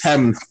hamsters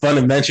having fun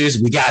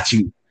adventures? We got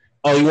you.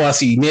 Oh, you want to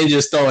see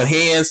ninjas throwing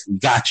hands? We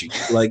got you.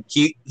 Like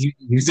he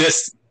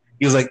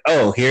was like,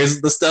 oh,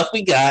 here's the stuff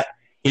we got.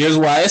 Here's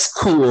why it's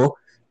cool,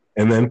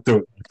 and then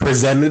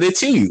presented it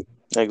to you.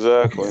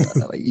 Exactly.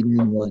 Like even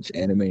when you watch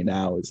anime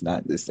now, it's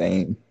not the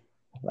same.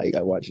 Like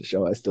I watch a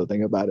show, I still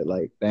think about it.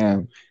 Like,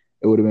 damn,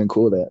 it would have been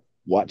cool to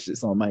watch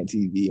this on my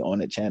TV on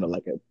a channel,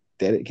 like a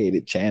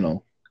dedicated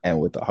channel, and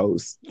with the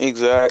host.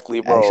 Exactly,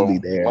 bro. Actually,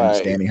 there, like,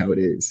 understanding how it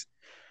is.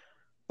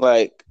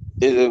 Like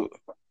them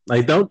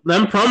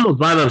promos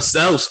by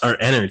themselves are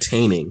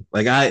entertaining.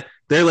 Like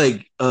they're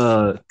like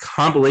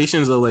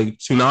compilations of like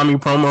Toonami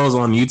promos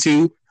on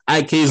YouTube. I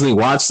occasionally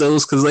watch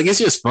those because like it's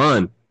just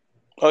fun.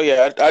 Oh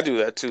yeah, I do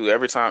that too.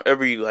 Every time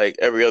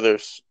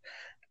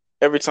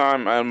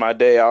in my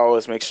day, I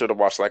always make sure to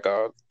watch like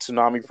a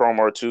Toonami promo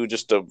or two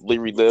just to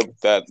relive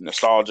that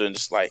nostalgia and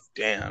just like,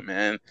 damn,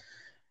 man.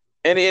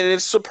 And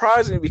it's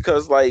surprising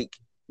because like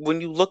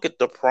when you look at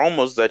the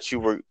promos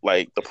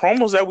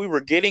that we were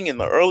getting in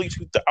the early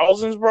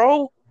 2000s,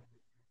 bro,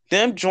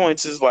 them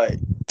joints is like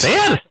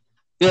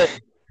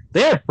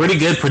they had pretty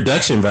good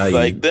production value.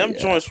 Like them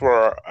joints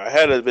were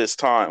ahead of its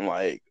time.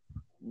 Like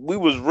we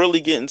was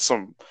really getting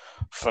some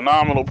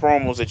phenomenal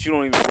promos that you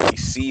don't even really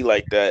see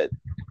like that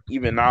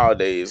even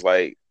nowadays.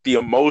 Like the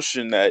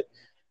emotion that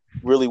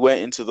really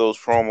went into those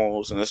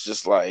promos, and it's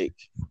just like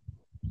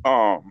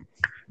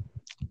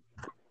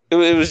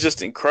it was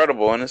just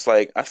incredible. And it's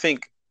like I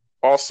think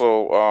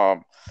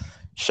also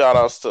shout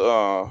outs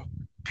to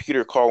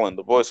Peter Cullen,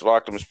 the voice of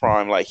Optimus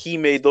Prime. Like he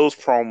made those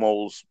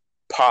promos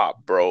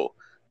pop, bro.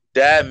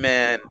 That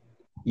man,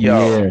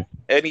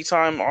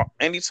 anytime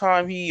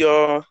he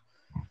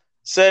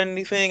said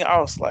anything, I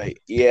was like,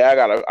 yeah,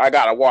 I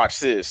gotta watch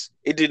this.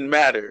 It didn't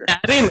matter.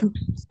 I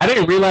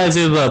didn't realize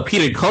it was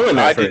Peter Cullen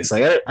at first.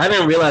 Like I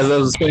didn't realize that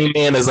was the same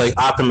man as like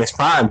Optimus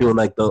Prime doing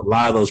like a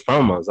lot of those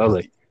promos. I was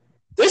like,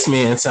 this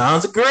man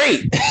sounds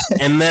great.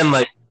 And then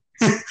like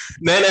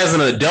then as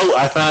an adult,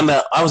 I found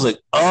out I was like,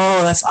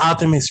 oh, that's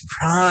Optimus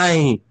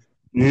Prime.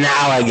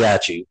 Now I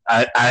got you.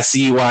 I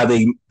see why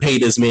they pay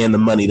this man the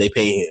money they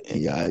pay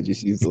him. Yeah, I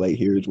just used to like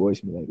hear his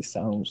voice and be like, it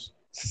sounds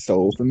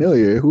so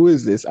familiar. Who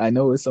is this? I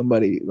know it's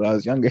somebody when I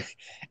was younger.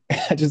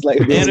 I just like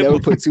never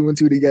put two and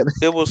two together.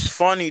 It was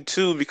funny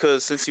too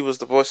because since he was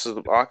the voice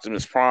of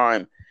Optimus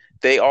Prime,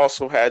 they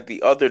also had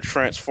the other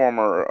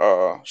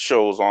Transformer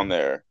shows on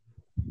there.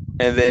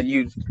 And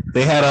then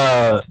they had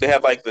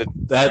like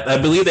I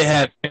believe they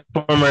had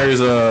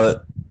Transformers,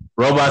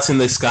 Robots in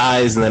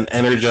Disguise, and then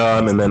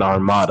Energon, and then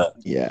Armada.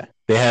 Yeah,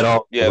 they had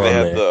all. Yeah, they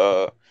had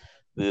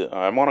the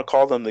I want to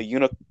call them the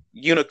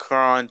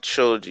Unicron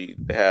trilogy.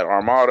 They had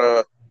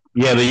Armada,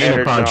 the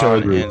Unicron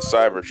trilogy, and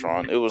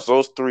Cybertron. It was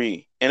those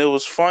three, and it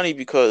was funny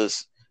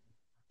because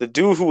the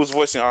dude who was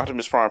voicing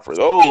Optimus Prime for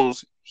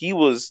those, he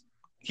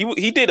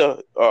did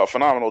a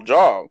phenomenal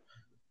job.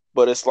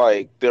 But it's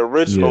like the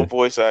original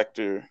voice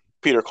actor,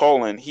 Peter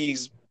Cullen,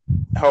 he's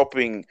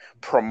helping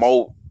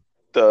promote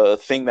the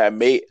thing that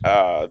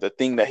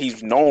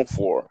he's known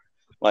for,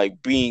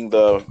 like being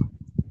the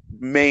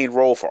main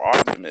role for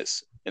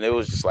Optimus. And it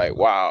was just like,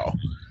 wow.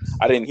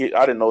 I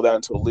didn't know that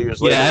until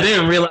years later. Yeah, I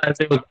didn't realize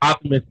it was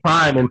Optimus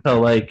Prime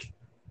until like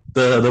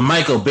the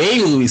Michael Bay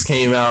movies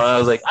came out. I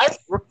was like,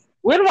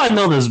 where do I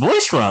know this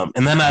voice from?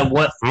 And then I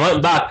went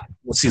back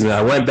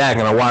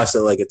and I watched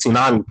like a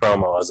Toonami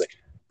promo. I was like,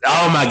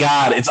 oh my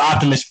god, it's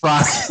Optimus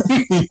Prime.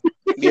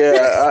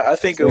 Yeah, I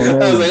think it was.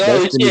 I was like,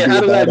 oh shit,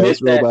 how did I miss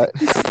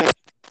that?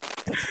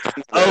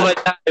 Oh my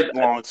god,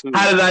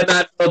 how did I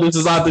not know this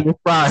is Optimus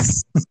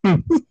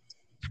Prime?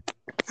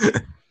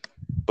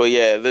 But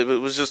yeah,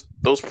 it was just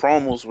those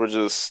promos were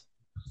just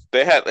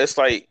it's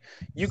like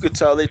you could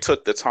tell they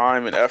took the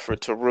time and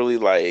effort to really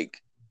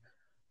like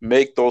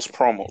make those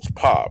promos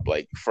pop,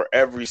 like for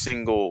every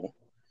single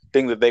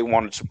thing that they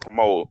wanted to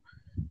promote.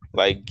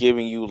 Like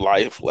giving you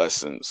life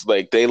lessons.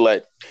 Like they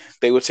would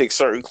take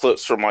certain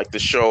clips from like the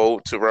show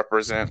to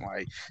represent,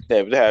 like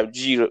they would have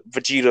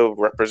Vegeta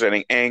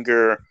representing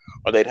anger,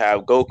 or they'd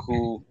have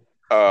Goku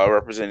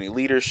representing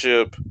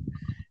leadership,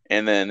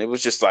 and then it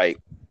was just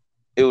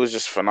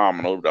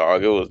phenomenal,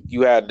 dog. It was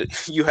you had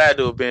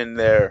to have been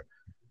there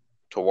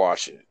to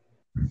watch it,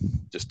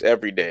 just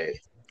every day.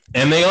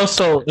 And they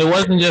also, it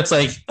wasn't just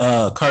like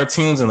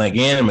cartoons and like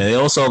anime. They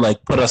also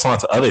like put us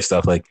onto other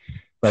stuff. Like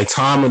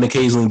Tom would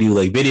occasionally do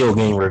like video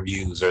game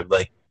reviews, or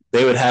like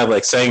they would have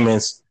like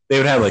segments. they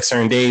would have like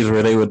certain days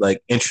where they would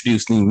like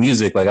introduce new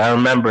music. Like I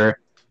remember,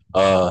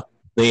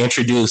 they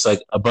introduced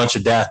like a bunch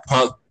of Daft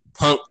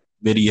Punk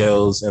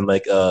videos, and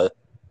like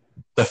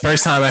the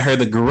first time I heard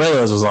the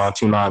Gorillaz was on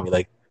Toonami.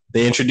 Like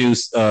they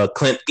introduced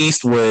Clint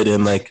Eastwood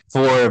and like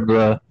four of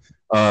the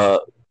uh,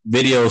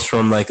 videos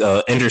from like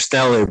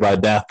Interstellar by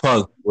Daft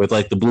Punk with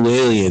like the blue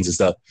aliens and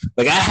stuff.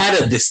 Like I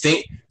had a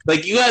distinct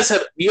like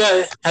have you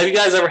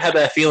guys ever had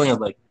that feeling of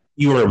like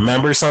you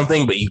remember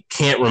something but you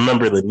can't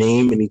remember the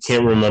name and you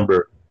can't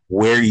remember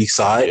where you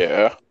saw it?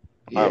 Yeah.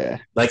 Yeah.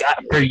 Like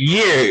for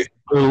years,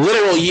 for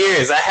literal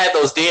years, I had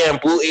those damn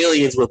blue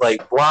aliens with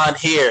like blonde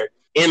hair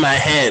in my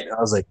head. I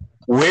was like,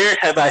 where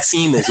have I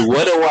seen this?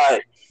 What do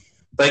I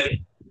like?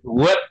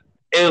 What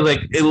it was like?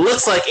 It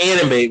looks like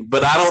anime,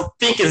 but I don't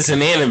think it's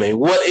an anime.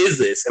 What is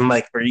this? And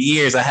like for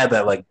years, I had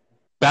that like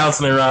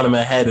bouncing around in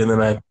my head, and then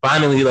I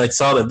finally like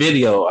saw the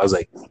video. I was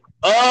like,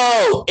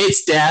 oh,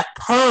 it's Daft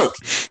Punk.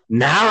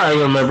 Now I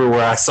remember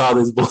where I saw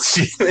this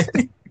bullshit.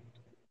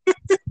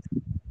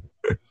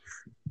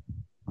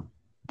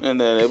 And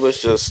then it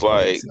was just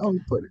like How we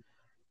put it.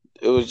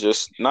 it was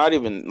just not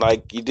even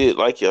like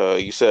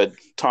you said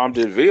Tom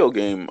did video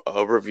game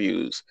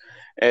reviews,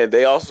 and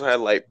they also had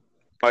like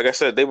I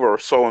said, they were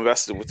so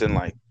invested within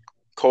like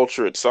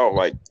culture itself.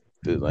 Like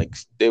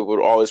they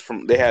would always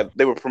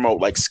they would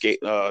promote like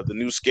the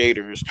new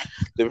skaters.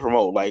 They would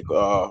promote like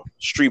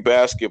street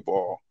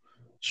basketball,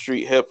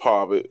 street hip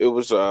hop. It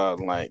was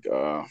like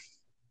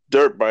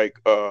dirt bike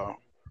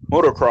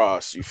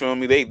motocross. You feel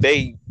me?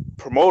 They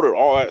promoted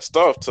all that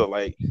stuff to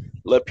like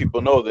let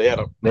people know they had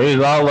a They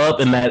was all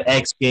up in that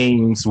X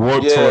Games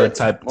Warped Tour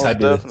type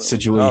of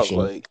situation.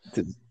 Like,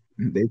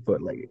 they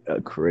put like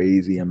a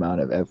crazy amount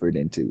of effort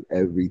into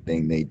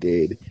everything they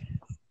did,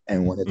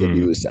 and wanted the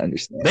viewers to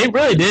understand. They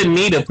really didn't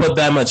need to put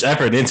that much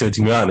effort into it,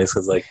 to be honest,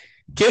 because like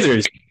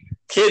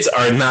kids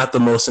are not the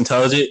most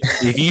intelligent.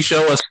 If you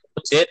show us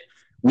it,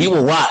 we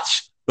will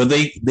watch. But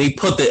they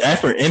put the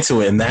effort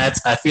into it, and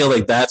I feel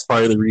like that's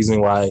part of the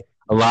reason why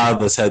a lot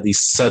of us have these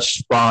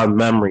such fond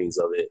memories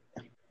of it,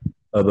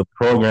 of the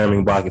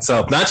programming block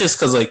itself. Not just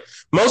because like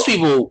most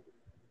people,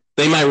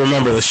 they might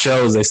remember the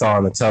shows they saw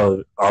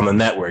on the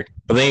network,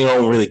 but they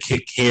don't really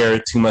care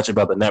too much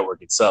about the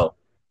network itself.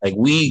 Like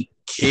we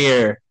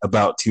care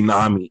about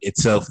Toonami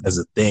itself as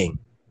a thing,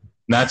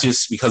 not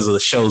just because of the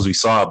shows we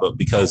saw, but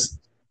because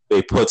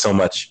they put so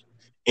much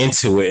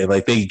into it, and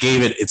like they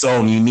gave it its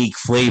own unique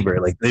flavor.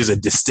 Like there's a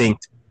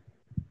distinct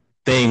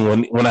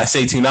thing when I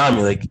say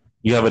Toonami, like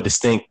you have a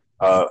distinct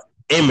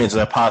image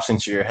that pops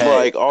into your head.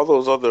 Like all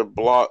those other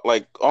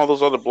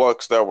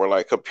blocks that were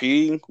like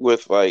competing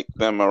with like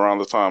them around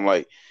the time.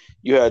 Like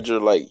you had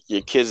your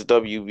kids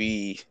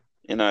WB,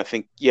 and I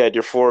think you had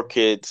your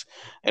 4Kids,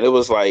 and it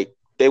was like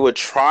they would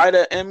try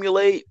to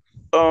emulate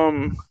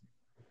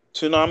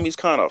Toonami's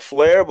kind of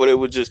flair, but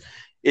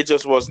it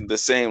just wasn't the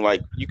same.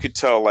 Like you could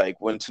tell like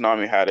when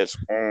Toonami had its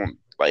own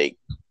like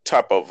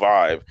type of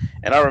vibe.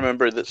 And I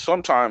remember that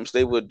sometimes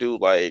they would do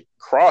like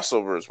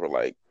crossovers where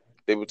like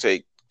they would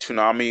take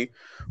Toonami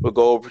would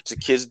go over to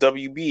Kids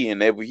WB,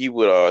 and he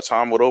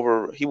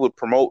would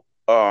promote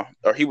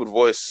or he would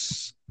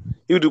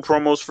do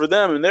promos for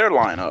them in their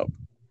lineup,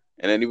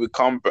 and then he would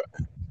come back.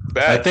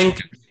 I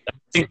think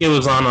it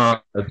was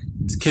on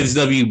Kids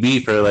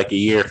WB for like a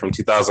year from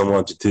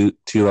 2001 to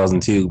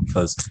 2002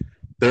 because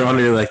they're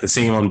under like the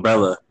same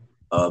umbrella.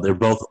 They're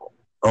both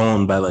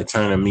owned by like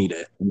Turner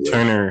Media. Yeah.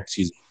 Turner,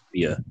 excuse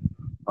me. Yeah.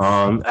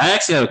 I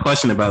actually have a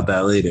question about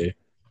that later.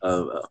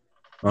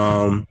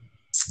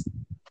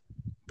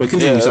 But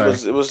continue. Sorry.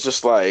 It was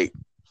just like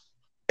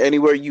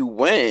anywhere you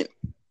went,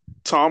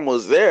 Tom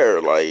was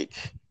there. Like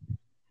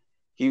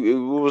it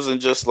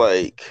wasn't just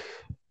like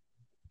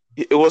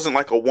it wasn't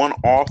like a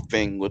one-off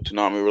thing with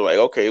Toonami. We're like,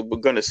 okay, we're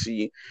gonna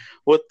see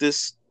what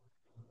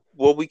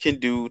we can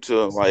do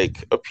to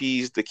like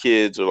appease the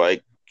kids or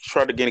like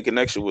try to gain a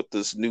connection with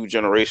this new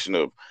generation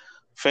of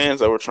fans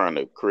that we're trying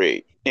to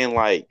create. And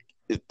like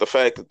the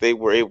fact that they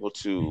were able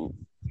to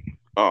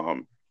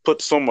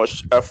put so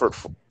much effort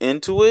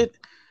into it,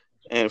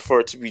 and for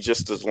it to be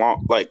just as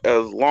long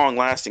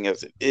lasting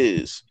as it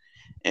is.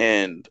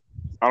 And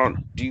I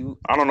don't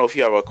know if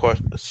you have a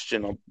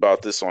question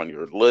about this on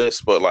your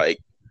list, but like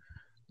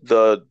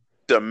the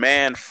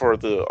demand for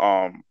the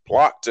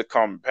block to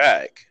come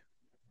back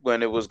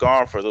when it was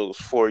gone for those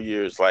 4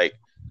 years, like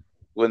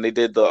when they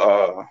did the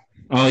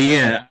oh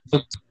yeah.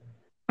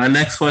 My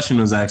next question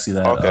was actually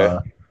that. Okay.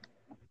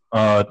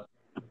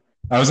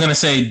 I was gonna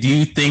say, do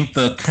you think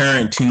the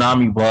current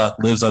Toonami block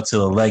lives up to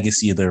the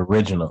legacy of the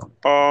original?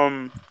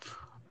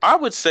 I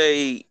would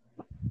say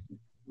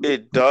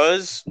it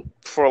does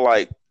for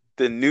like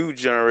the new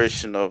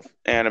generation of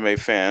anime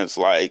fans.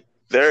 Like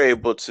they're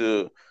able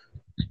to,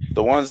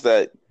 the ones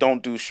that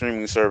don't do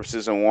streaming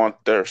services and want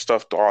their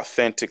stuff to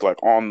authentic,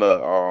 like on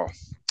the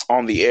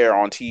air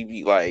on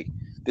TV. Like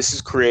this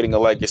is creating a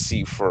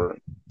legacy for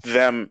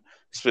them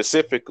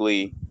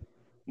specifically,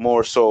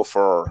 more so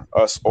for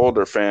us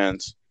older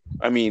fans.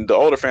 I mean, the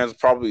older fans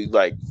probably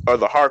like are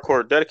the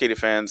hardcore dedicated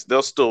fans.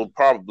 They'll still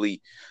probably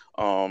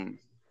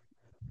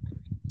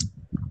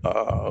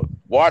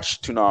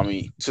watch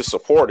Toonami to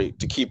support it,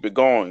 to keep it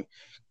going.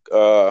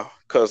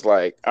 Cause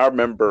like I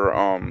remember,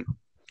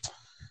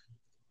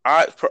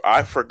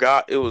 I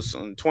forgot it was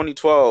in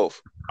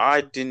 2012.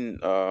 I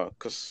didn't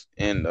cause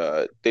in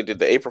they did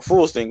the April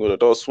Fool's thing with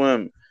Adult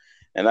Swim,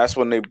 and that's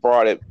when they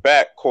brought it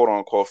back, quote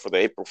unquote, for the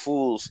April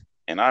Fools.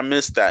 And I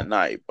missed that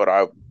night, but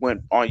I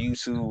went on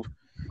YouTube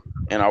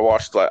and I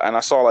watched like, and I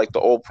saw like the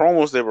old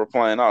promos they were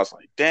playing. I was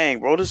like, dang,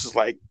 bro, this is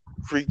like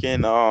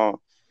freaking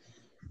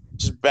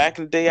just back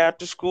in the day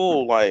after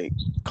school, like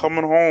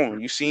coming home.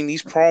 You seen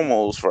these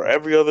promos for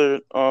every other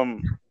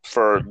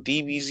for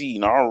DBZ,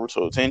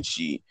 Naruto,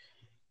 Tenchi,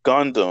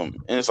 Gundam,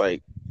 and it's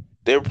like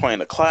they were playing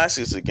the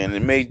classics again.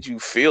 It made you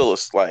feel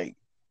it's like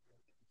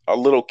a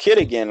little kid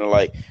again, or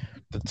like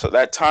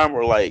that time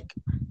where like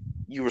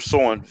you were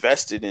so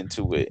invested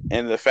into it,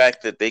 and the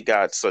fact that they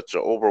got such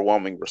an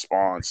overwhelming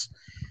response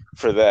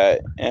for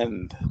that,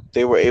 and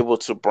they were able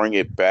to bring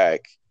it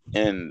back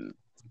in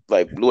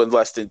like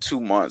less than 2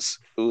 months.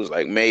 It was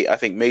like I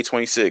think May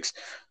 26th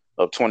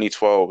of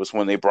 2012 is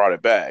when they brought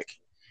it back.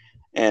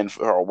 And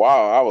for a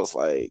while, I was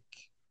like,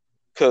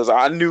 because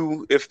I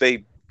knew if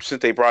they,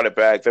 since they brought it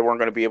back, they weren't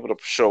going to be able to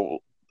show.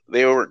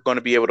 They were going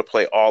to be able to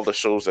play all the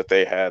shows that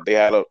they had. They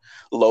had a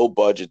low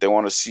budget. They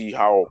want to see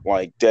how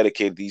like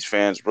dedicated these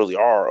fans really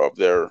are of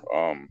the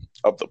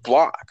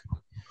block.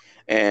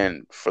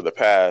 And for the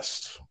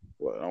past,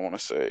 what I want to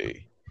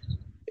say,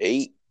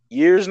 8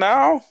 years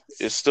now,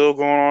 it's still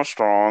going on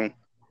strong.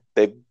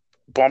 They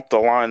bumped the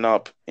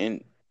lineup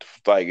in,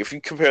 like, if you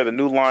compare the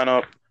new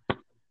lineup,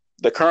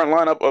 the current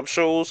lineup of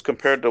shows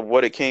compared to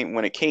what it came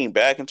when it came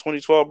back in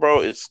 2012, bro,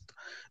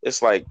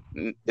 it's like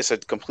it's a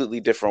completely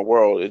different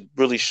world. It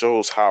really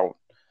shows how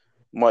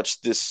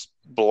much this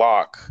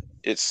block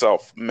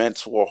itself meant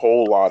to a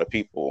whole lot of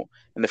people,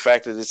 and the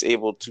fact that it's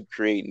able to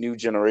create new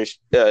generation,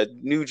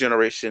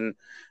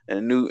 and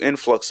a new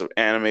influx of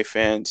anime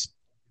fans,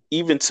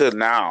 even to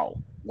now,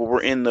 when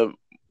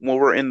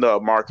we're in the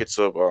markets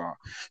of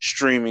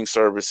streaming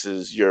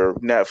services, your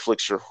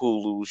Netflix, your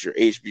Hulu's, your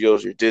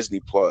HBO's, your Disney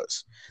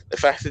Plus. The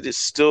fact that it's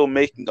still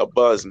making a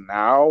buzz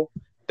now,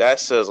 that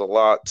says a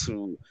lot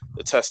to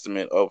the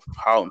testament of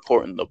how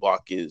important the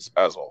block is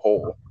as a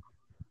whole.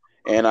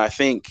 And I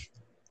think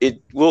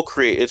it will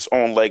create its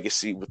own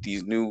legacy with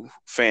these new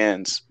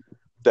fans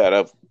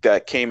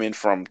that came in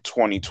from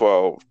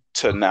 2012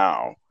 to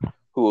now,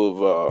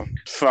 who have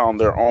found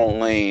their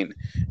own lane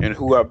and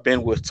who have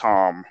been with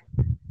Tom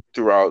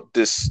throughout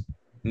this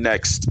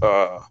next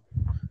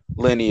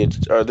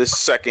lineage, or this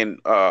second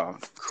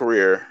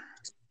career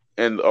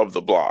in of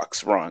the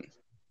blocks run.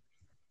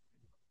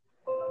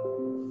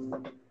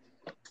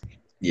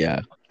 Yeah,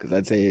 because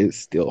I'd say it's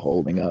still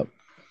holding up.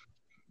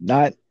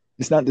 Not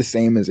It's not the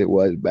same as it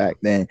was back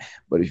then,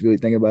 but if you really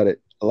think about it,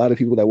 a lot of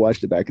people that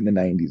watched it back in the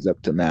 '90s up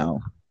to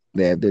now,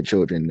 they have their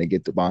children, they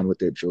get to bond with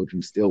their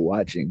children, still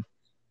watching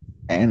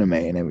anime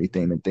and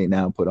everything that they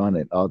now put on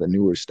it, all the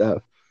newer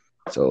stuff.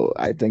 So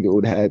I think it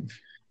would have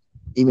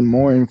even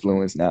more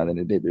influence now than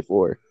it did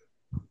before.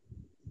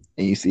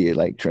 And you see it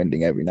like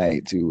trending every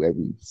night too,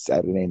 every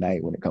Saturday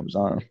night when it comes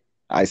on.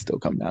 I still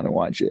come down and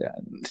watch it.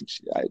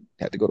 I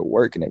have to go to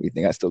work and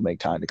everything. I still make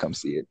time to come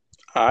see it.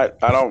 I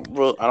don't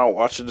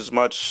watch it as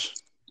much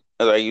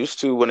as I used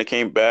to when it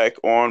came back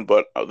on,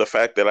 but the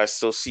fact that I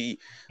still see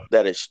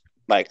that it's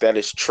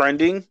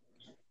trending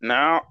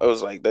now, it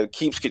was like that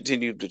keeps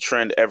continuing to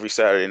trend every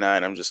Saturday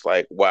night. I'm just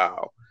like,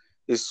 wow,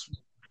 it's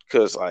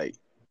because like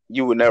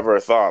you would never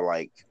have thought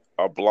like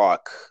a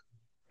block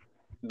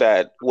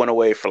that went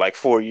away for like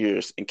 4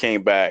 years and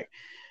came back,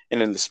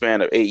 and in the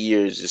span of 8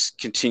 years, just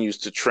continues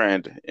to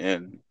trend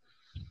and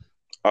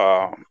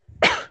um,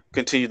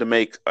 continue to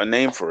make a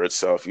name for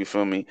itself. You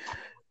feel me?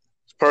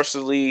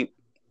 Personally,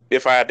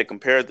 if I had to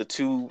compare the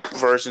two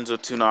versions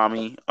of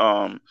Toonami,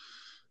 I'm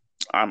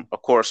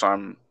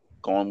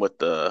going with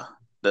the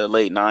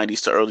late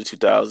 '90s to early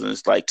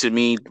 2000s. Like to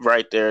me,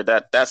 right there,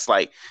 that's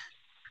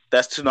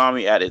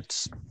Toonami at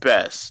its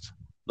best.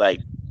 Like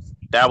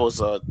that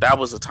was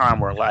a time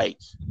where like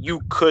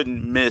you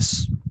couldn't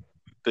miss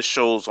the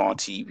shows on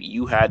TV.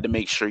 You had to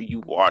make sure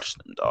you watched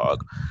them,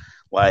 dog.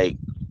 Like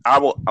I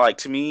will like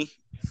to me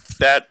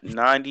that late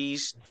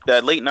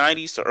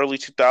 '90s to early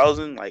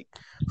 2000, like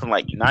from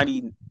like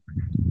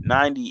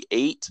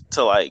 98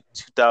 to like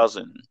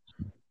 2000,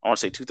 I want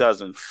to say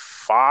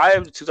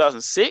 2005 to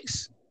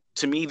 2006.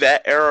 To me,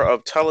 that era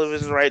of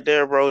television right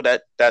there, bro,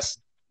 that's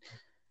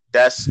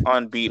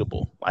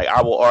unbeatable. Like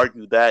I will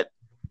argue that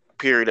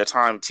period of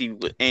time TV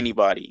with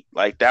anybody.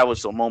 Like that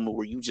was the moment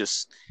where you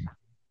just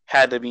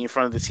had to be in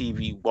front of the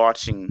TV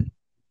watching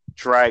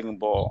Dragon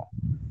Ball.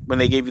 When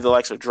they gave you the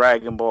likes of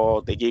Dragon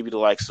Ball, they gave you the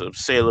likes of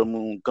Sailor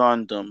Moon,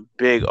 Gundam,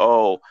 Big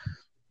O,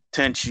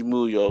 Tenchi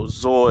Muyo,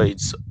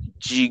 Zoids,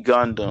 G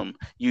Gundam,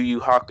 Yu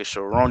Yu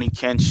Hakusho, Roni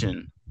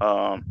Kenshin.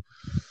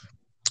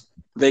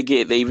 They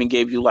even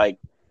gave you like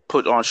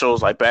put on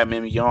shows like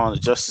Batman Beyond, the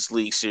Justice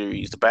League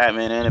series, the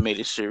Batman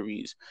animated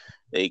series.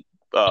 They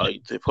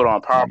put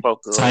on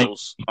Powerpuff Time.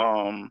 Girls.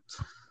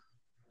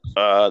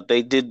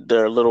 They did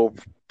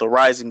the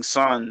Rising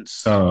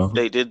Suns. Oh,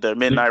 They did their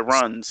midnight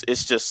runs.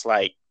 It's just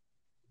like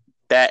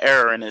that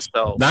era in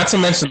itself. not to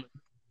mention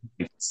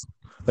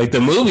like the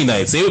movie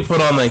nights. They would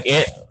put on like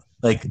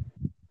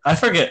I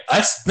forget.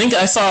 I think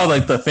I saw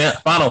like the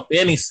Final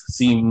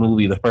Fantasy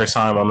movie the first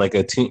time on like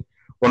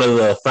one of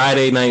the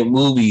Friday night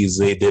movies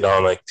they did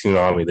on like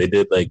Toonami. They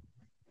did like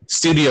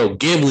Studio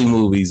Ghibli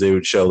movies. They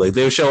would show like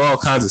they would show all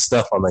kinds of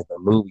stuff on like the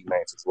movie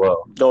nights as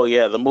well. Oh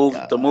yeah, the I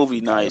movie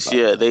forgot nights. about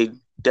Yeah, that. they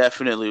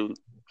definitely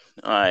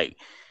like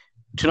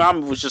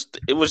Toonami was just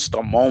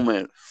a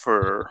moment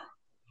for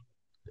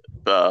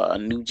a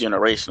new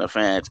generation of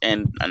fans,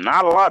 and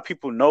not a lot of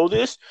people know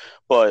this,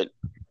 but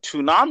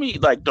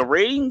Toonami, like the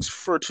ratings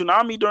for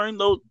Toonami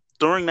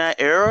during that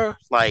era,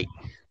 like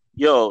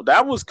yo,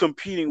 that was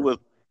competing with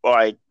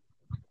like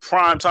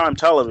primetime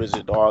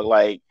television, dog.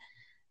 Like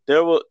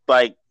there were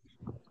like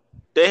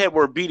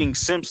were beating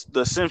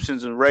the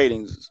Simpsons in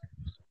ratings,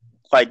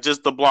 like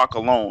just the block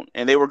alone,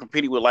 and they were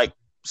competing with like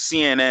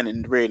CNN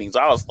in ratings.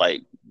 I was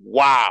like,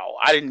 wow,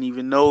 I didn't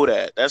even know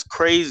that. That's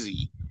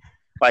crazy.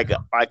 Like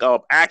a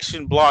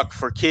action block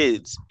for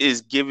kids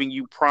is giving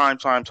you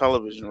primetime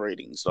television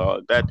ratings.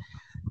 So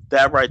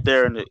that right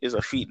there is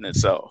a feat in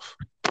itself.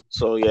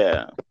 So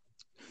yeah,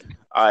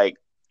 I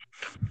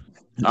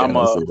Yeah, I'm and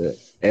I'll say that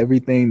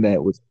everything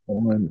that was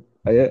on,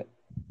 yeah,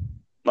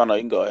 no, no,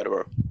 you can go ahead,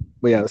 bro.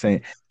 but yeah, I was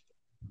saying,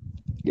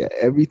 yeah,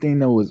 everything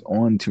that was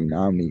on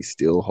Toonami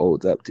still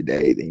holds up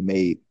today. They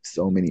made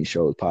so many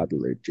shows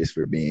popular just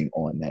for being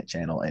on that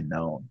channel and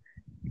known.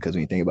 Because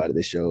when you think about it,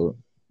 this show,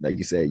 like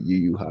you said, Yu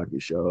Yu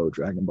Hakusho,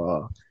 Dragon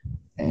Ball,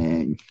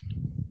 and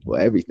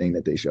well, everything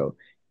that they show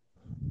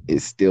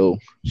is still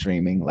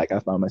streaming. Like I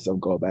found myself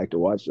going back to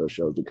watch those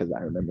shows because I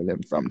remember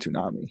them from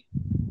Toonami,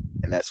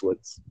 and that's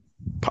what's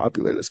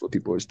popular. That's what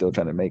people are still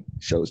trying to make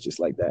shows just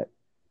like that.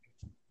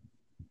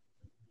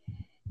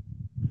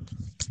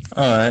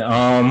 All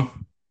right.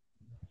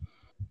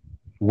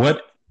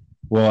 What?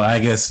 Well, I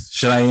guess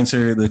should I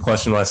answer the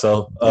question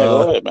myself? Yeah,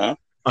 go ahead, man.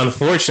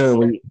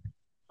 Unfortunately,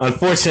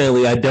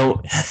 I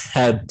don't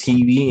have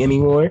TV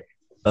anymore.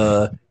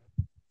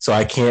 So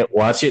I can't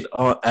watch it.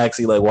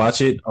 Actually, like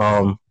watch it.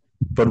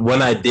 But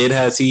when I did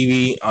have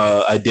TV,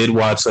 I did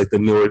watch like the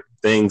newer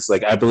things.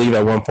 Like I believe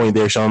at one point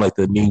they were showing like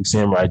the new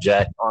Samurai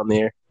Jack on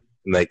there,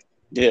 and like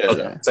okay, Yeah,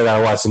 Yeah, so I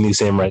gotta watch the new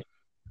Samurai.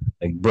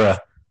 Like bruh.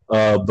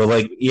 But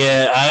like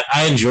yeah,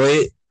 I enjoy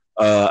it.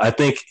 I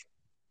think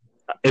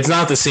it's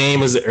not the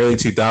same as the early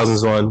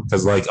 2000s one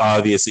because like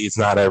obviously it's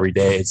not every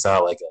day. It's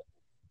not like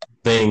a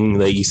thing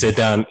that you sit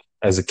down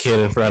as a kid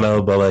in front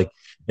of. But like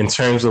in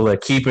terms of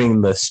like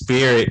keeping the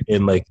spirit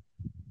and like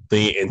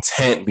the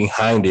intent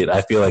behind it,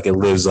 I feel like it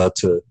lives up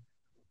to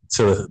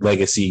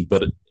legacy.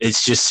 But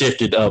it's just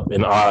shifted up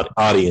in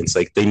audience.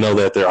 Like they know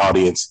that their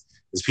audience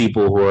is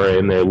people who are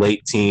in their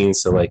late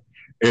teens to like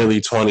early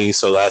 20s,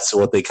 so that's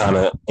what they kind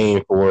of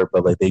aim for.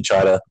 But like they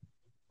try to,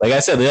 like I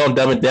said, they don't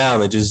dumb it down.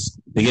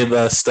 They give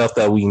us stuff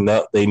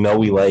that they know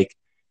we like,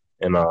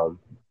 and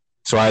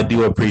so I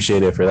do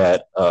appreciate it for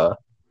that.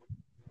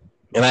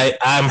 And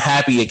I'm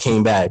happy it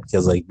came back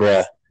because like,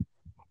 bruh,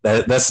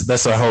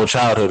 that's our whole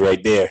childhood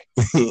right there.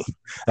 And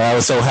I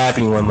was so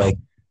happy when like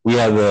we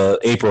had the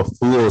April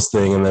Fool's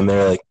thing, and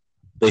then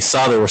they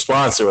saw the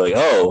response. They were like,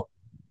 oh,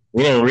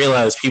 we didn't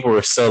realize people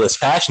were still this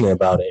passionate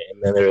about it.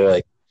 And then they were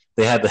like,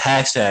 they had the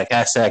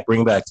hashtag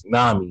Bring Back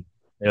Toonami.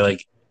 They're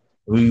like,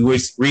 we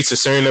reached a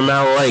certain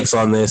amount of likes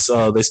on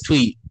this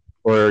tweet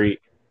or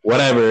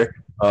whatever.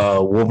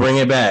 We'll bring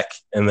it back.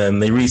 And then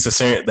they reached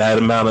that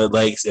amount of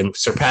likes and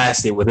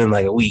surpassed it within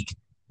like a week.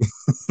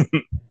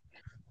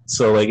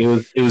 So like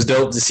it was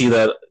dope to see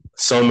that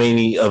so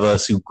many of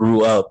us who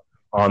grew up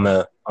on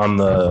the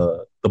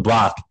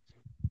block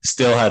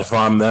still had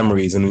fond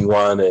memories, and we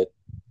wanted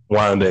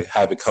to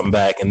have it come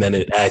back, and then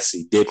it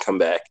actually did come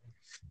back.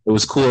 It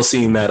was cool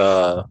seeing that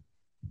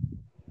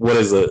what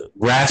is it,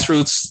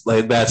 grassroots,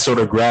 like that sort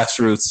of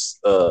grassroots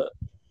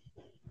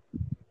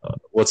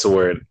what's the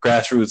word,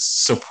 grassroots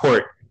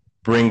support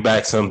bring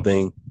back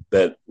something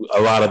that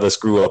a lot of us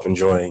grew up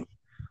enjoying.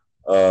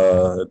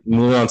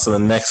 Moving on to the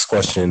next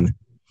question.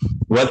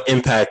 What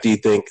impact do you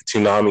think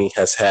Toonami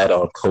has had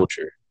on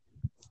culture?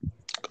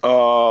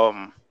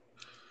 Um.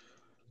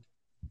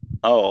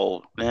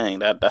 Oh, dang,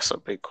 that's a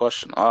big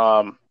question.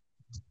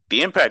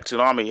 The impact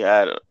Toonami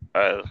had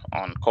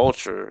on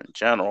culture in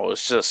general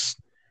is just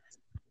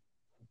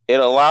it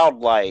allowed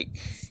like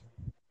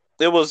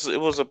it was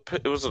at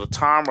a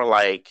time where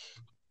like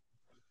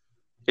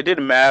it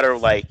didn't matter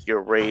like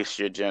your race,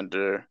 your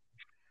gender,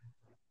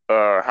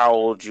 or how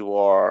old you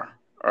are,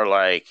 or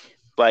like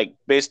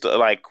based on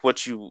like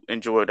what you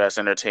enjoyed as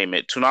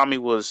entertainment. Toonami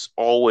was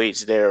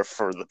always there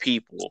for the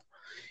people.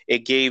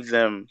 It gave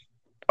them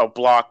a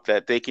block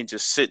that they can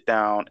just sit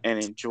down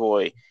and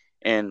enjoy.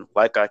 And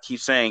like I keep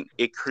saying,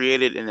 it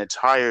created an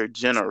entire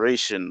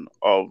generation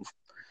of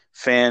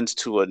fans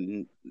to a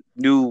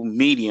new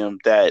medium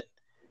that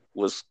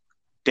was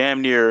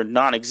damn near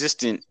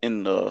non-existent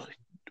in the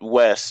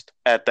West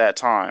at that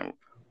time.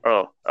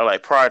 Or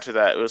like prior to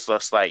that, it was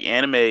just like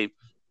anime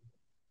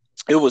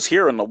it was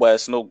here in the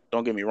West. No,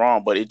 don't get me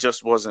wrong, but it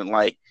just wasn't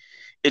like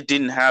it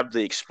didn't have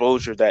the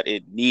exposure that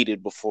it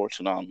needed before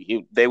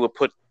Toonami. They would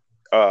put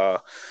uh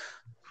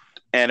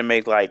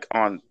anime like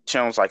on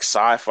channels like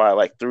Sci-Fi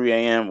like 3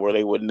 a.m. where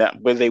they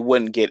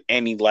wouldn't get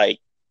any like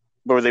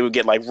where they would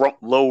get like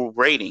low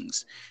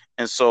ratings,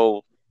 and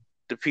so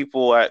the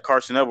people at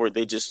Cartoon Network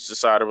they just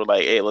decided we're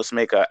like, hey, let's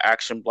make an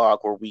action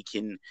block where we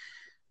can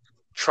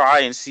try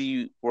and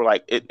see we're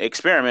like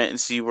experiment and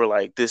see where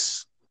like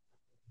this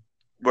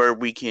where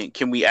we can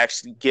we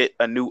actually get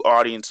a new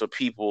audience of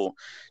people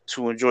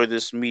to enjoy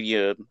this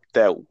media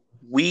that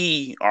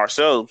we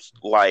ourselves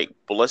like,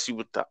 but let's see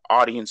what the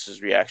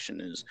audience's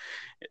reaction is.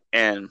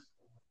 And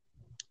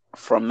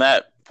from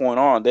that point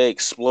on, they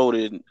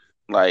exploded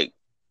like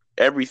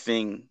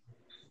everything.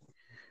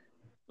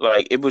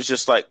 Like it was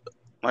just like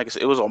I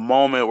said, it was a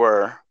moment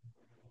where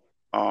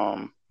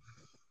um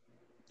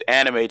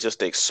anime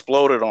just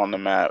exploded on the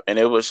map, and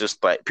it was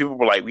just like people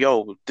were like,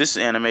 yo, this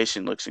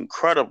animation looks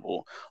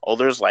incredible. Oh,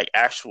 there's like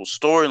actual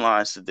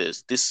storylines to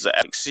this. This is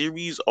an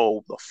series.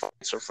 Oh, the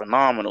fights are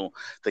phenomenal.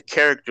 The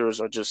characters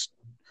are just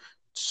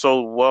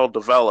so well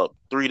developed,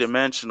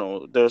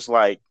 three-dimensional. There's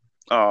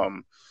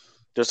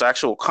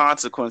actual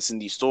consequence in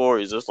these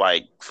stories. There's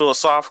like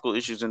philosophical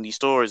issues in these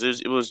stories.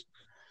 It was,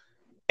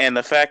 and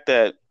the fact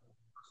that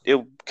it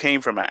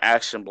came from an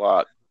action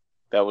block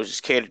that was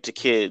just catered to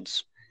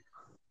kids,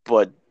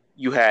 but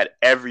you had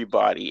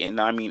everybody,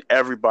 and I mean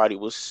everybody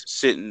was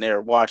sitting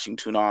there watching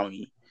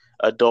Toonami,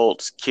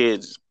 adults,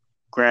 kids,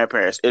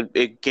 grandparents.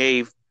 It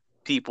gave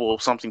people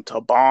something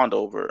to bond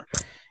over,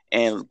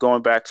 and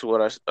going back to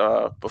what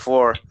I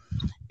before,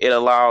 it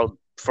allowed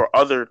for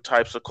other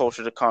types of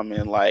culture to come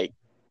in. Like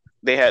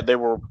there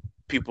were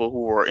people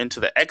who were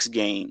into the X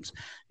Games,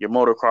 your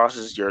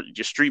motocrosses, your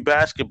street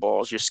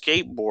basketballs, your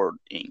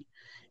skateboarding.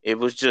 It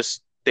was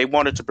just they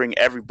wanted to bring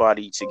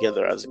everybody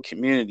together as a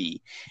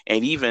community,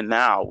 and even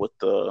now with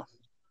the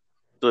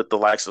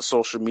likes of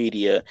social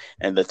media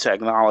and the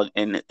technology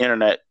and the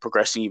internet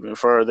progressing even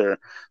further,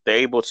 they're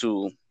able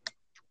to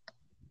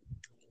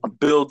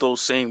build those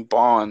same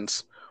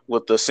bonds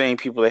with the same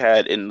people they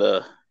had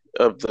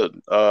of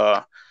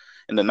the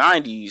in the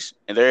 90s,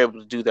 and they're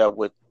able to do that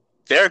with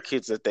their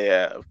kids that they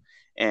have.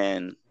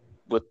 And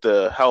with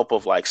the help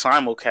of like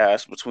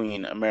simulcast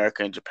between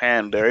America and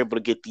Japan, they're able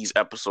to get these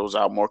episodes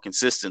out more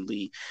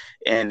consistently.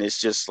 And it's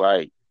just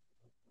like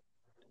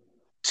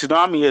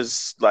Toonami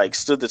has like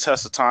stood the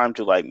test of time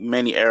to like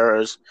many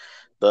eras.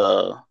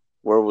 The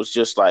where it was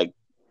just like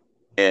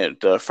in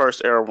the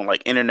first era when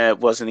like internet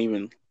wasn't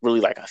even really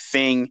like a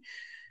thing.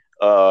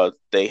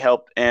 They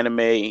helped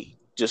anime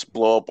just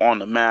blow up on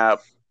the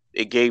map.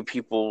 It gave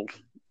people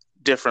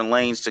different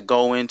lanes to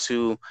go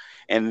into,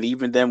 and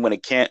even then when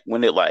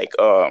it like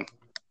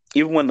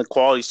even when the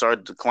quality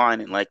started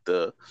declining like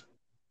the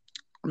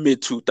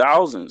mid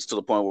 2000s to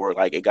the point where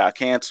like it got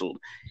canceled,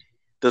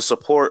 the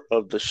support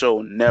of the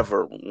show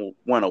never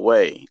went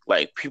away.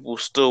 Like people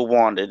still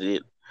wanted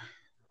it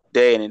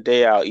day in and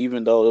day out,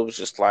 even though it was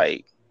just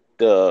like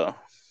the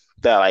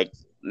that like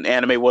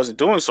anime wasn't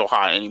doing so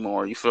hot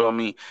anymore, you feel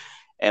me?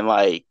 And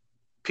like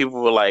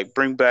people were like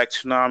bring back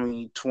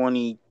Toonami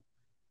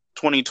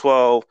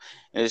 2012,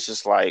 and it's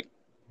just like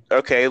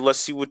okay, let's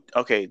see what.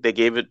 Okay, they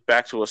gave it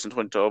back to us in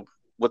 2012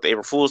 with the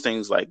April Fool's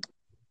things. Like,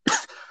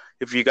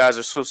 if you guys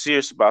are so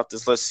serious about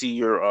this, let's see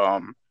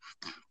how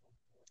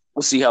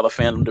the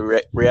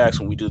fandom reacts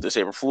when we do this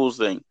April Fool's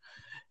thing.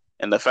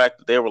 And the fact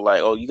that they were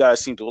like, oh, you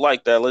guys seem to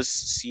like that. Let's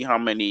see how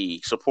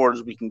many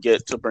supporters we can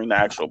get to bring the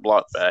actual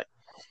block back.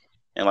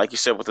 And like you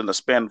said, within the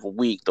span of a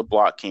week, the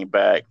block came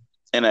back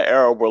in an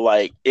era where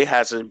like it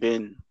hasn't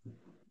been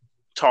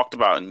talked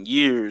about in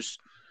years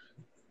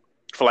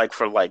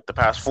for like the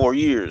past 4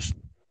 years.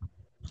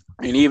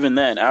 And even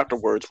then,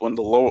 afterwards, when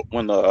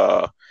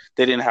the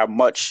they didn't have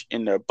much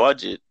in their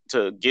budget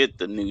to get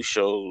the new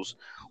shows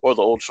or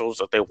the old shows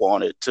that they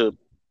wanted to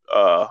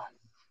uh,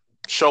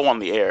 show on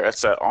the air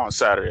on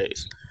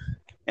Saturdays,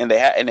 and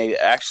they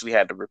actually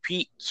had to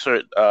repeat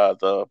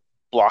the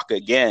block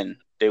again.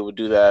 They would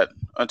do that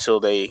until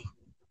they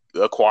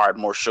acquired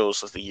more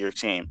shows as the year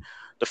came.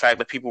 The fact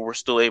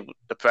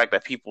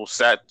that people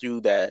sat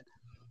through that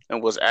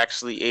and was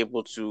actually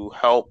able to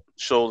help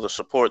show the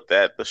support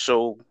that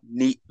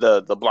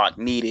the block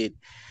needed.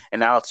 And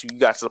now you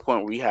got to the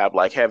point where you have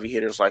like heavy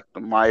hitters like the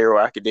My Hero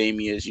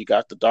Academias, you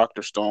got the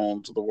Doctor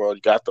Stones of the world,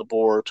 you got the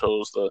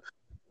Borutos, the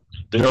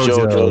JoJo's,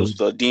 JoJo's.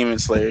 the Demon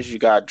Slayers, you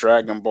got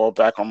Dragon Ball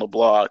back on the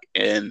block,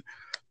 and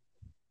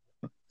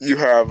you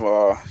have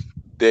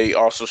they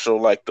also show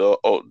like the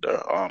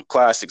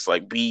classics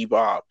like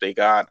Bebop. They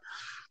got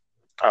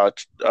uh,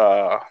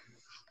 uh,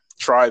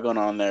 Trigun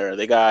on there.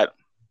 They got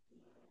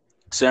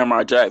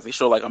Samurai Jack. They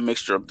show like a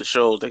mixture of the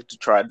shows. They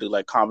try to do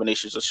like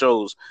combinations of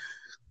shows.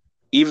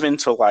 Even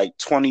to like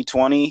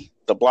 2020,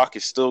 the block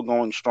is still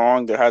going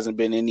strong. There hasn't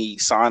been any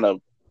sign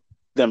of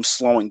them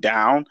slowing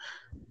down.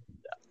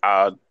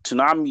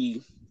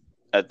 Toonami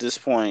at this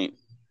point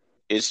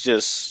is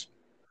just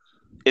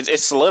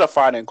it's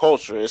solidified in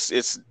culture.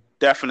 It's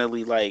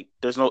definitely like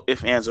there's no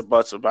ifs, ands, or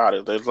buts about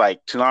it. There's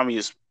like Toonami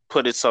is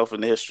put itself in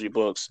the history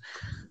books.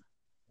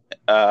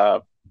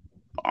 I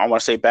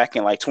want to say back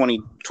in like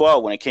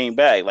 2012 when it came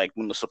back, like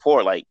when the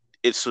support, like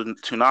it's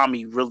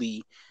Toonami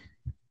really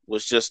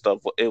was just a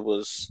it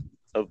was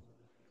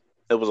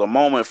a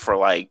moment for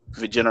like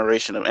the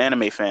generation of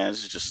anime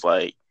fans to just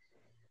like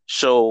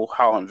show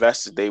how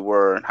invested they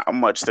were and how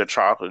much their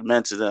childhood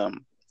meant to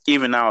them,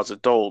 even now as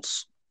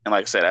adults. And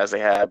like I said, as they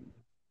have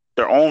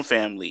their own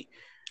family,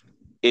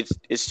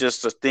 it's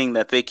just a thing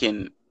that they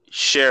can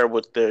share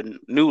with their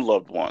new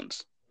loved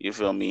ones. You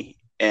feel me?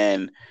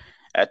 And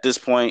at this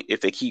point,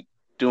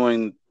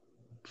 doing,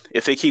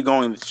 if they keep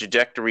going the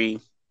trajectory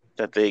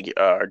that they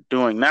are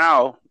doing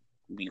now,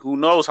 who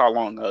knows how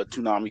long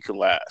Toonami could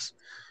last?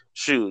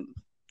 Shoot,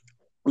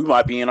 we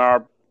might be in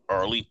our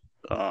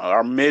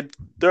mid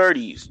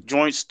 30s.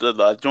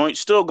 The joint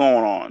still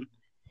going on,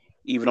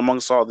 even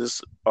amongst all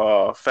this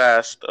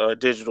fast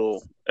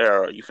digital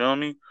era. You feel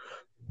me?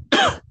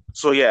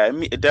 So yeah,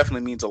 it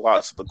definitely means a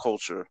lot to the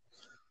culture.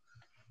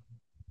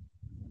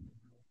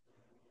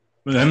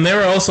 And they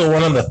were also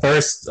one of the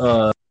first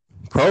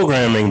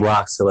programming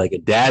blocks to like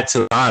adapt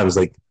to times.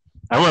 Like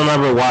I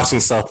remember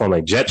watching stuff on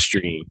like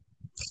Jetstream.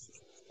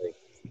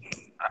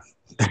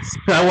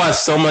 I watched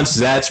so much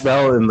Zatch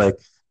Bell and like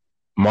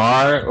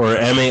Mar or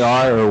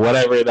MAR or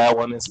whatever that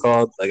one is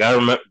called. Like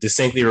I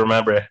distinctly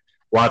remember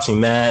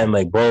watching that and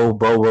like Bo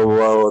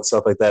and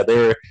stuff like that.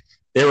 They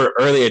were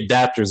early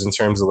adapters in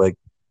terms of like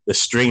the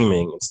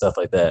streaming and stuff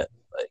like that.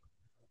 Like,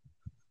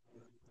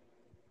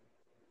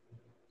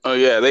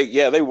 oh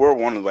they were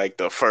one of like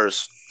the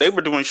first. They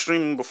were doing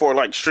streaming before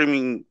like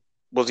streaming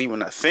was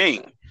even a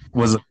thing.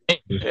 Was a thing.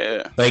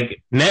 Yeah,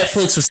 like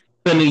Netflix was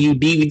sending you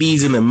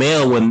DVDs in the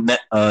mail when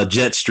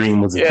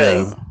Jetstream was a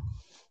thing.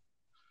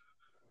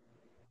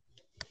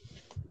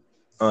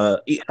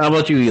 How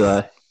about you,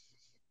 Eli?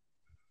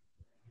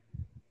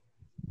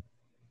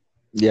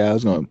 Yeah, I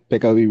was gonna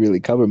pick up. We really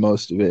covered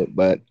most of it,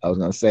 but I was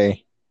gonna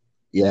say,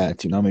 yeah,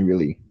 Toonami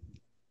really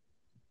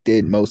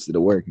did most of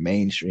the work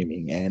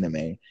mainstreaming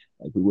anime.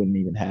 Like we wouldn't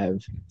even have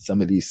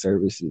some of these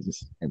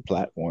services and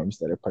platforms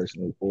that are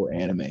personally for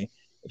anime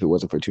if it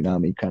wasn't for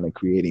Toonami kind of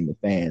creating the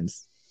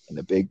fans and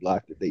the big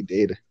block that they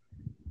did.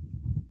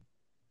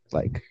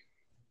 Like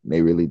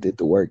they really did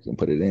the work and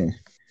put it in.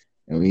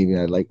 And we even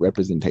had like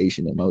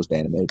representation in most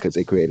anime because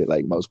they created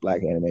like most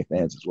black anime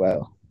fans as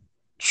well.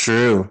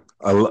 True.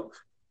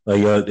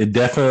 It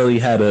definitely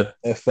had an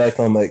effect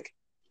on like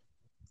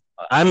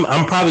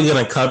I'm probably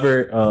gonna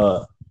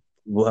cover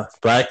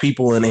black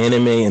people in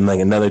anime in like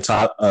another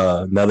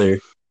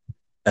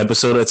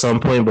episode at some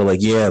point, but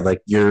like yeah,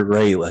 like you're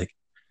right, like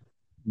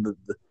the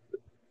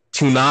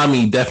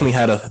Toonami definitely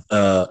had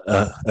a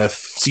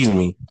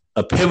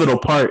pivotal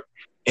part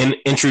in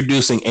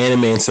introducing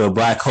anime into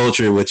black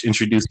culture, which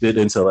introduced it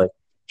into like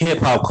hip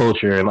hop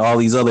culture and all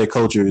these other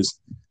cultures.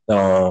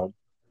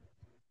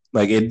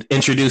 Like it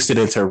introduced it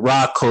into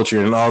rock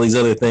culture and all these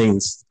other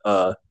things.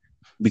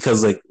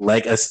 Because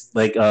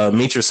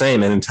Mitra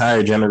saying, an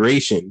entire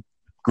generation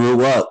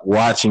grew up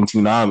watching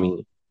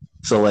Toonami.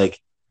 So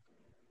like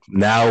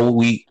now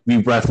we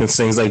reference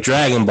things like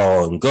Dragon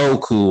Ball and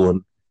Goku,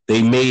 and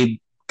they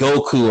made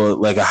Goku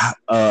like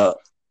a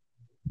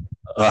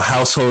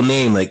household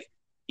name. Like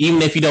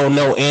even if you don't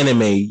know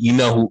anime, you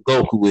know who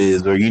Goku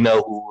is, or you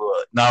know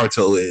who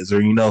Naruto is,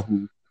 or you know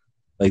who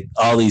like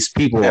all these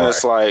people and are.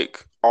 it's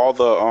like all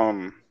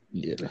the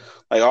Yeah.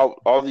 like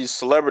all these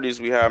celebrities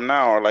we have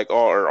now are like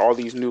all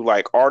these new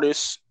like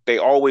artists. They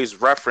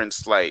always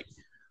reference like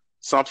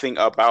something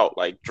about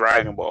like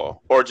Dragon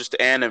Ball or just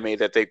the anime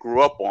that they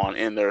grew up on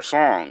in their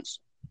songs,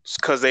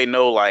 because they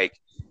know like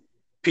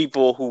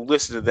people who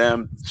listen to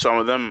them, some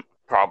of them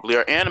probably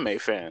are anime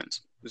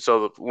fans.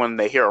 So when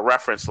they hear a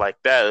reference like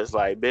that, it's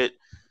like a bit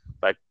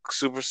like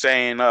Super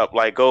Saiyan up,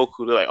 like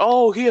Goku. They're like,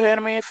 "Oh, he's an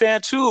anime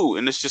fan too,"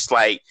 and it's just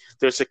like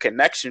there's a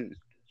connection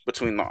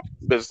between them.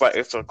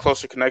 It's a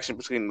closer connection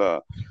between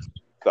the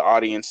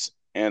audience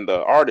and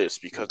the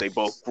artist because they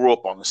both grew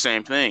up on the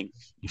same thing.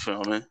 You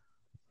feel me?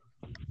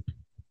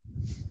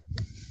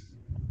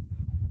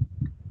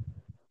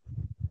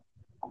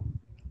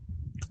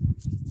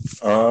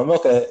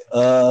 Okay.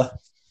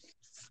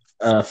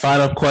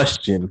 Final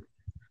question.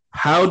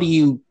 How do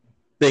you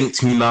think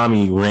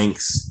Toonami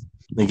ranks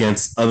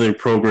against other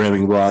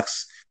programming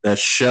blocks that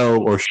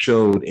show or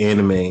showed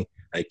anime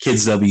like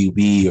Kids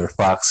WB or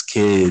Fox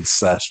Kids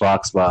 /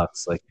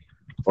 Foxbox, like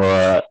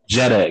or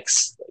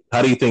Jetix?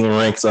 How do you think it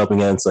ranks up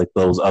against like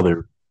those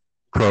other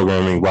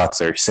programming blocks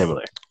that are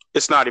similar?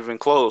 It's not even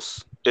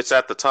close. It's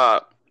at the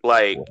top.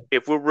 Like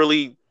if we're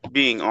really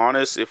being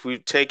honest, if we're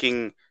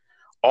taking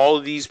all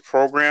of these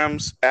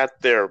programs at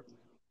their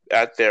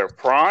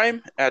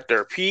prime, at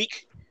their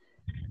peak,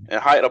 and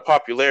height of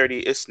popularity,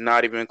 it's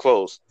not even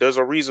close. There's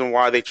a reason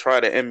why they try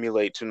to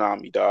emulate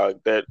Toonami,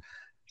 dog. That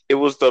it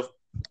was the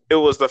it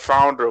was the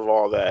founder of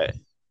all that.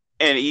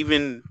 And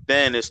even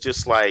then it's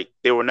just like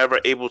they were never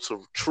able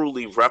to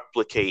truly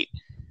replicate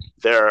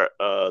their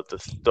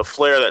the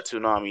flair that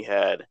Toonami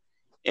had.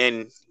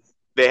 And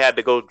they had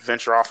to go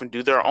venture off and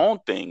do their own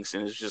things.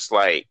 And it's just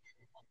like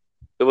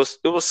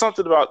it was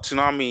something about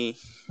Toonami.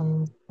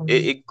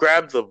 It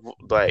grabbed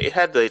it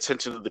had the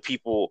attention of the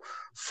people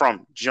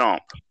from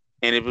jump,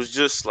 and it was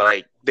just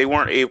like they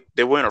weren't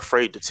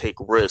afraid to take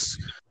risks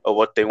of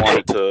what they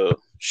wanted to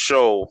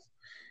show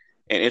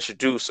and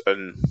introduce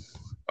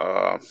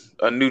uh,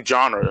 a new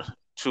genre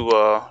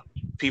to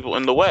people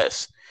in the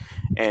West.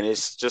 And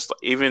it's just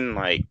even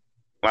like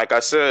I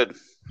said,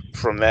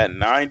 from that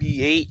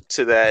 98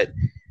 to that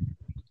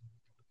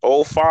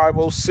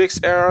 05, 06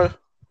 era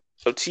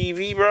of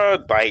TV,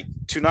 bro, like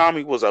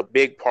Toonami was a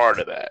big part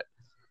of that.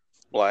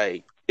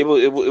 Like it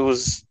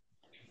was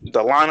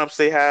the lineups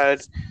they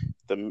had,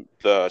 the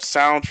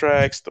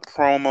soundtracks, the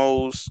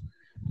promos,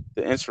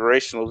 the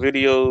inspirational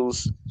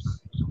videos,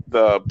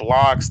 the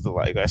blocks, the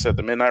like I said,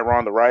 the Midnight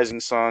Run, the Rising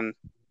Sun,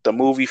 the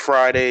movie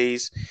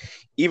Fridays.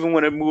 Even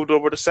when it moved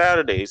over to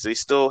Saturdays,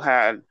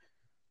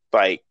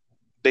 like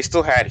they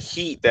still had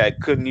heat that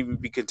couldn't even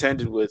be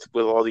contended with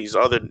all these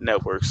other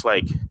networks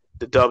like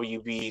the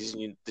WBs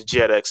and the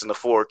JetX and the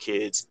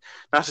 4Kids.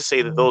 Not to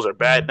say that those are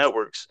bad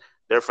networks;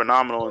 they're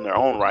phenomenal in their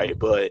own right,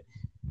 but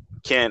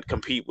can't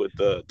compete with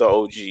the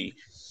OG.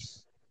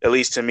 At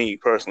least to me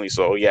personally.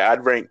 So yeah,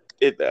 I'd rank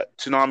it.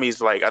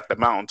 Toonami's like at the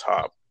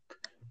mountaintop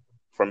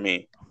for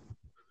me.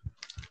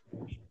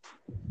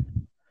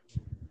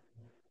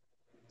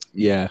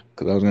 Yeah,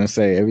 because I was gonna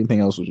say everything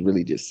else was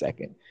really just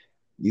second.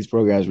 These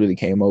programs really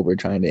came over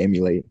trying to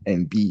emulate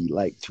and be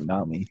like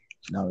Toonami.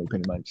 Toonami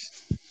pretty much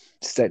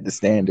set the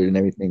standard, and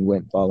everything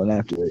went falling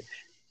after it.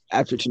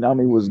 After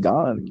Toonami was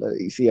gone,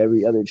 you see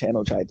every other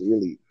channel tried to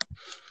really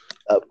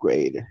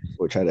upgrade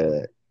or try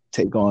to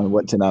take on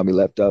what Toonami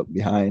left up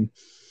behind.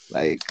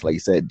 Like you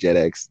said,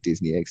 JetX,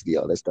 Disney XD,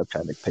 all that stuff,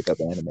 trying to pick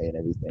up anime and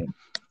everything.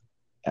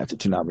 After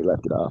Toonami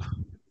left it off.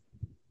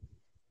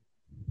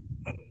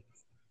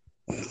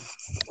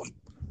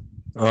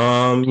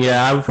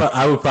 Yeah,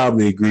 I would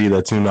probably agree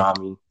that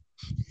Toonami,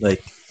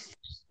 like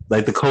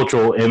the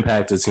cultural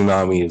impact of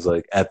Toonami is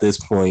like at this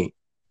point,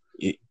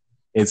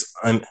 it's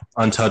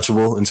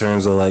untouchable in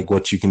terms of like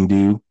what you can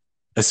do,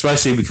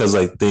 especially because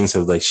like things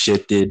have like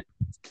shifted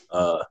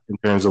in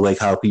terms of like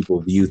how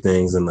people view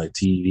things and like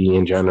TV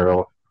in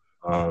general.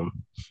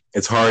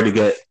 It's hard to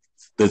get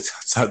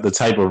the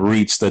type of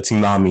reach that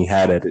Toonami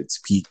had at its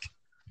peak.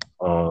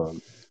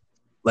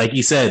 Like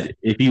you said,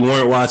 if you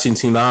weren't watching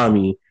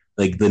Toonami,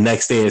 like the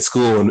next day at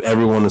school and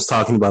everyone was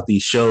talking about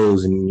these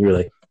shows, and you're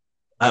like,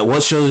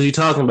 "What shows are you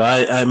talking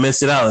about? I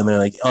missed it out." And they're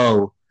like,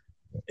 "Oh,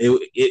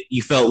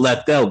 you felt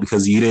left out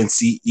because you didn't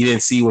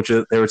see what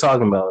they were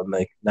talking about, and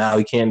like now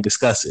you can't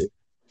discuss it."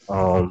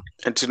 And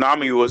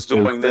Toonami was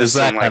doing Is this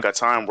in that like a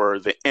time where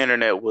the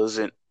internet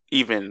wasn't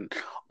even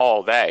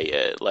all that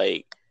yet.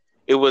 Like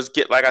it was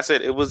like I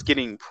said, it was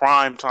getting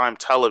prime time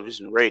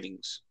television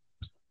ratings.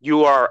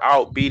 You are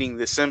out beating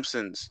The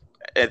Simpsons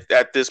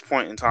at this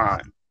point in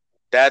time.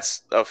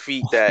 That's a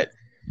feat that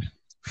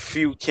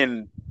few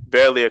can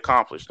barely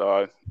accomplish,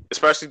 dog.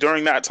 Especially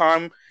during that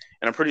time.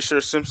 And I'm pretty sure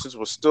Simpsons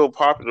was still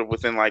popular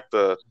within like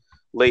the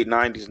late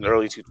 90s and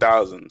early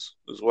 2000s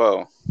as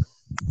well.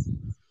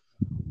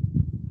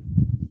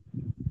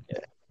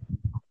 Yeah.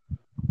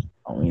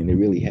 I mean, they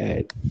really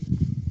had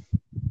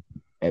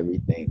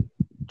everything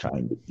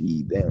trying to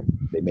feed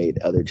them. They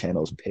made other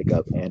channels pick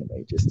up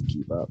anime just to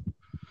keep up.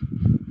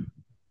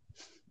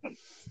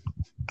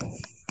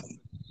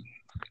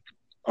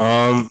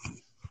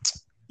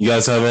 You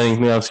guys have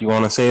anything else you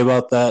want to say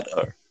about that?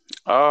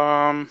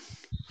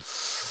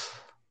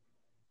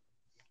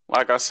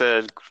 Like I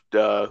said,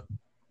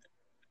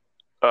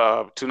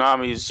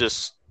 Toonami is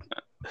just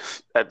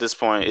at this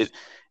point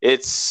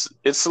it's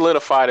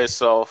solidified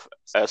itself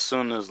as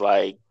soon as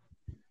like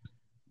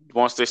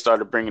once they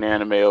started bringing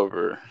anime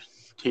over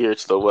here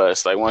to the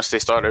West. Like once they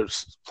started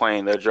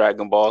playing the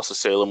Dragon Balls, the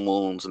Sailor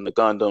Moons, and the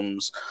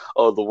Gundams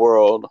of the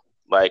world,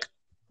 like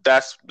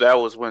that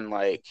was when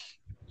like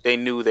they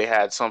knew they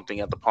had something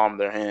at the palm of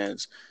their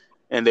hands,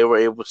 and they were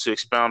able to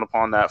expound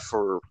upon that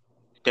for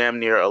damn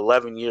near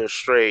 11 years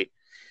straight.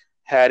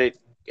 Had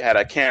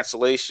a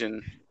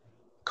cancellation,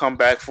 come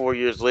back 4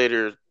 years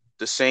later,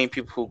 the same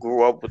people who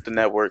grew up with the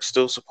network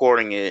still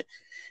supporting it,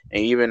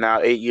 and even now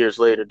 8 years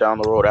later down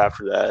the road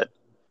after that,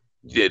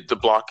 the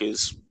block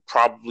is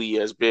probably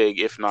as big,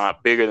 if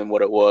not bigger than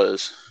what it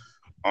was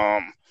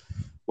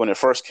when it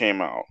first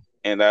came out,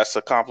 and that's an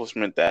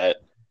accomplishment that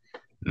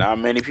not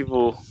many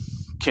people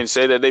can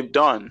say that they've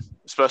done,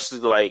 especially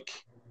like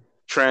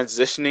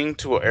transitioning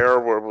to an era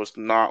where it was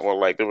not well,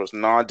 like there was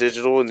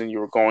non-digital, and then you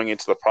were going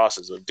into the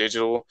process of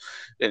digital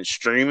and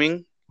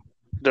streaming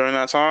during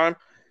that time,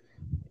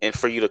 and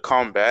for you to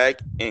come back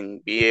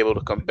and be able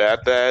to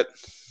combat that,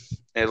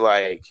 and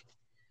like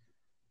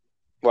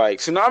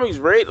Toonami's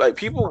great. Like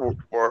people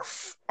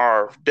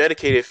are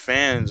dedicated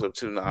fans of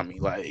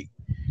Toonami. Like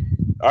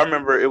I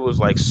remember it was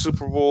like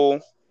Super Bowl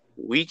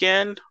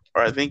weekend,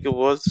 or I think it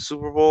was the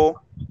Super Bowl.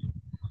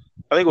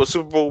 I think it was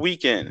Super Bowl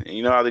weekend. And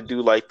you know how they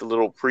do like the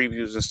little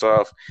previews and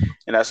stuff,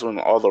 and that's when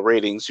all the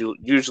ratings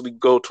usually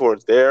go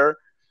towards there.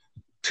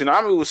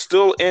 Toonami was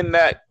still in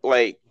that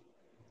like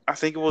I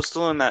think it was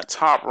still in that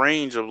top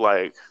range of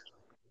like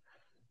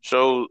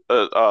show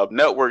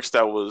networks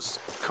that was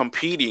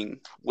competing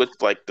with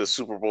like the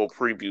Super Bowl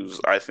previews,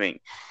 I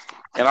think.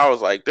 And I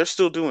was like, they're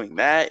still doing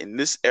that in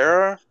this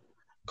era?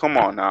 Come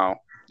on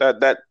now.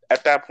 That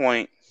at that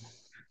point,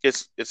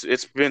 it's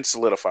been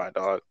solidified,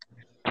 dog.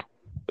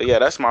 But yeah,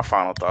 that's my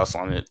final thoughts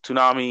on it.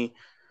 Toonami,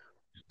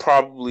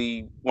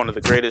 probably one of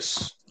the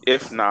greatest,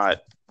 if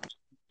not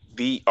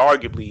the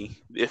arguably,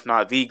 if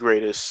not the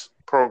greatest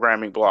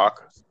programming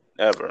block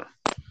ever.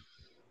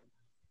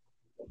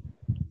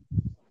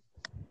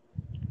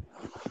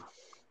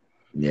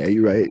 Yeah,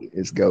 you're right.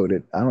 It's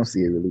goaded. I don't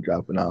see it really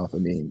dropping off. I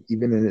mean,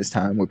 even in this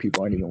time where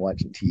people aren't even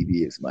watching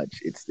TV as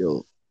much, it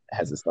still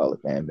has a solid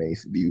fan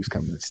base. Views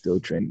coming, it's still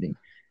trending,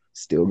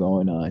 still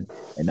going on.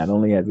 And not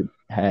only has it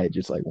had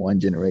just like one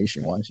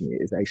generation watching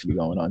it, it's actually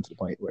going on to the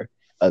point where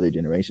other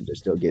generations are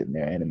still getting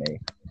their anime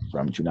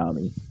from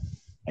Toonami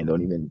and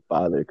don't even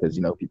bother because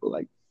people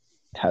like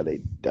how they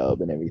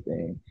dub and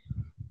everything,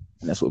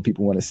 and that's what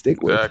people want to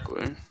stick with.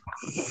 Exactly.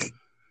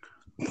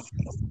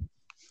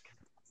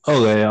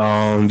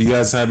 Okay. Do you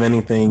guys have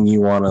anything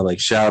you want to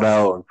like shout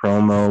out or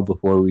promo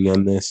before we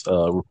end this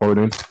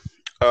recording?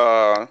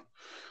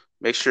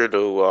 Make sure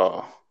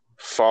to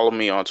follow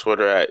me on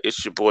Twitter at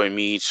It's Your Boy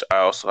Meech. I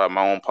also have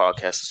my own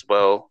podcast as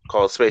well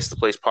called Space to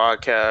Place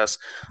Podcast.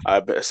 I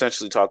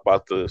essentially talk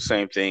about the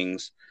same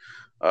things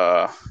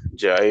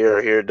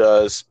Jair here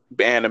does: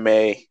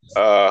 anime,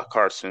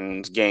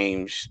 cartoons,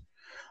 games,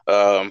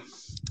 um,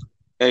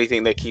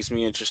 anything that keeps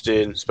me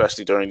interested,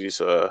 especially during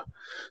these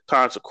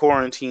times of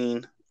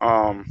quarantine.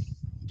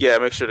 Yeah,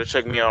 make sure to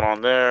check me out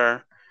on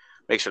there.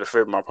 Make sure to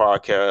favorite my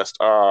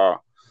podcast.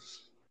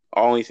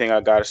 Only thing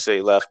I gotta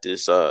say left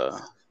is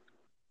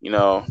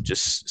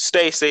just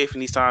stay safe in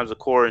these times of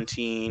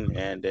quarantine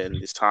and in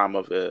this time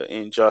of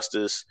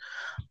injustice.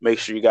 Make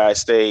sure you guys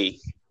stay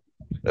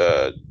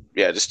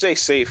just stay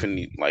safe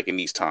in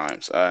these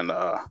times. And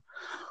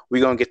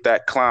we're gonna get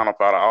that clown up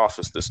out of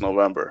office this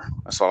November.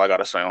 That's all I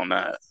gotta say on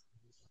that.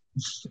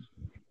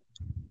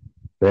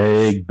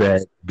 Big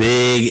bet,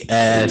 big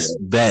ass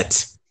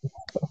bet.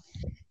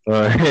 All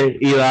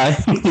right, Eli,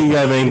 you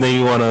have anything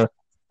you want to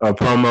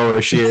promo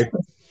or share?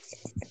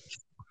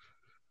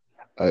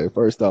 All right,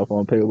 first off,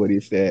 on pay what he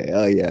said.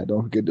 Oh yeah,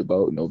 don't forget to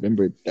vote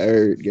November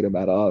 3rd. Get him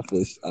out of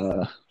office.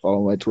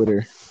 Follow my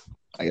Twitter.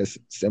 I guess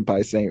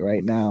Senpai Saint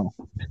right now.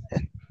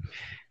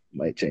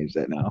 Might change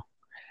that now.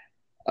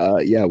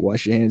 Yeah,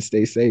 wash your hands,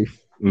 stay safe.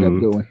 Have a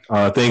good one.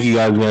 Thank you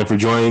guys again for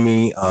joining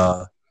me.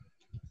 You're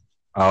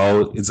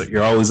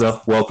always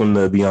welcome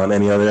to be on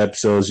any other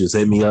episodes. Just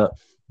hit me up.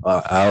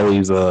 I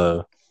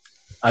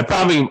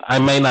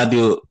might not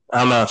do it.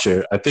 I'm not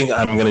sure. I think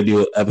I'm gonna do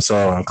an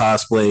episode on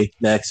cosplay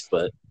next,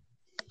 but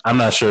I'm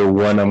not sure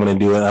when I'm gonna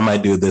do it. I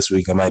might do it this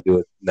week. I might do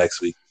it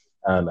next week.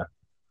 I don't know.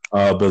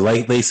 But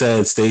like they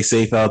said, stay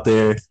safe out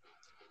there.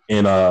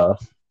 And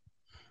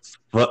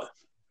what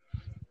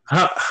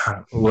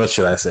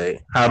should I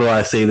say? How do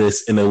I say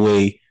this in a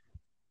way?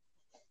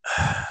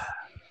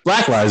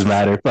 Black Lives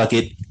Matter. Fuck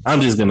it. I'm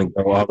just gonna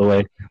go all the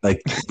way.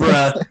 Like,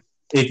 bruh,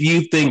 if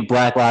you think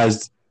Black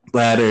Lives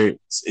Matter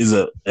is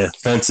an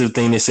offensive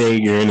thing to say,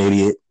 you're an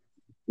idiot.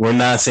 We're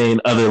not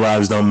saying other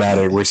lives don't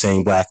matter. We're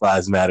saying Black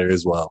Lives Matter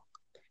as well.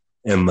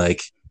 And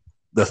like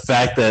the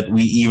fact that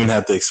we even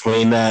have to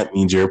explain that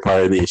means you're a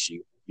part of the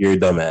issue. You're a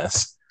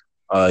dumbass.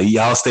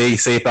 Y'all stay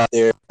safe out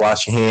there.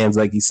 Wash your hands,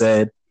 like you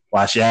said.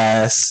 Wash your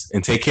ass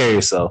and take care of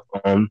yourself.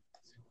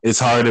 It's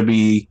hard to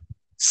be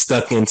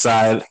stuck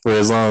inside for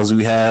as long as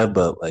we have,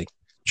 but like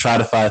try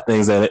to find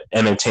things that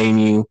entertain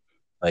you,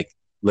 like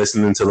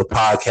listening to the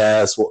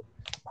podcast,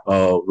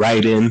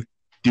 writing,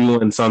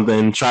 doing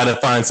something. Try to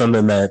find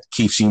something that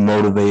keeps you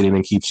motivated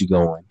and keeps you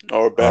going.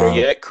 Or better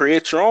yet,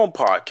 create your own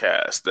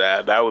podcast.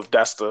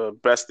 That's the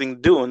best thing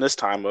to do in this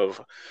time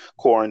of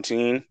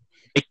quarantine.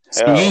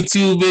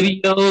 YouTube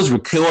videos,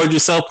 record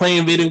yourself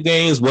playing video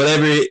games,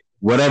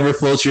 whatever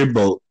floats your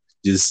boat.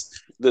 Just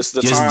do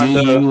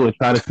you and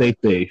try to stay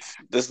safe.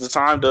 This is the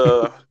time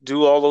to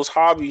do all those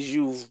hobbies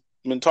you've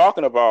been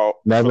talking about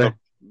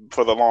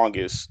for the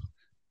longest.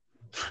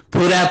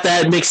 Put out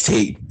that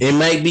mixtape. It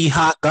might be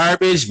hot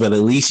garbage, but at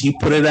least you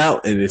put it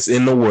out and it's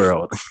in the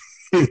world.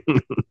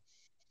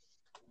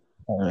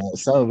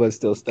 Some of us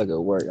still stuck at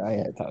work. I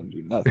ain't had time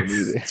to do nothing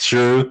either.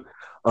 True.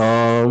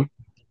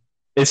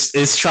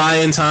 It's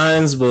trying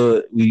times,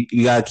 but we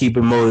gotta keep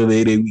it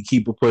motivated. We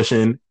keep it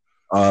pushing.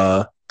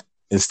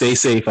 And stay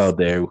safe out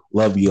there.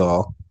 Love you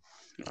all.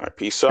 All right,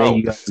 peace out. Thank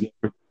you guys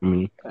for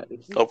me.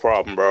 No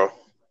problem, bro.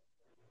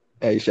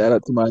 Hey, shout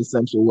out to my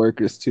essential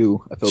workers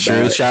too. I feel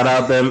bad. Shout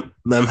out them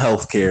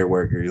healthcare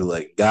workers.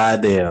 Like,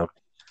 goddamn,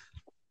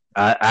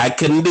 I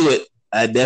couldn't do it. I definitely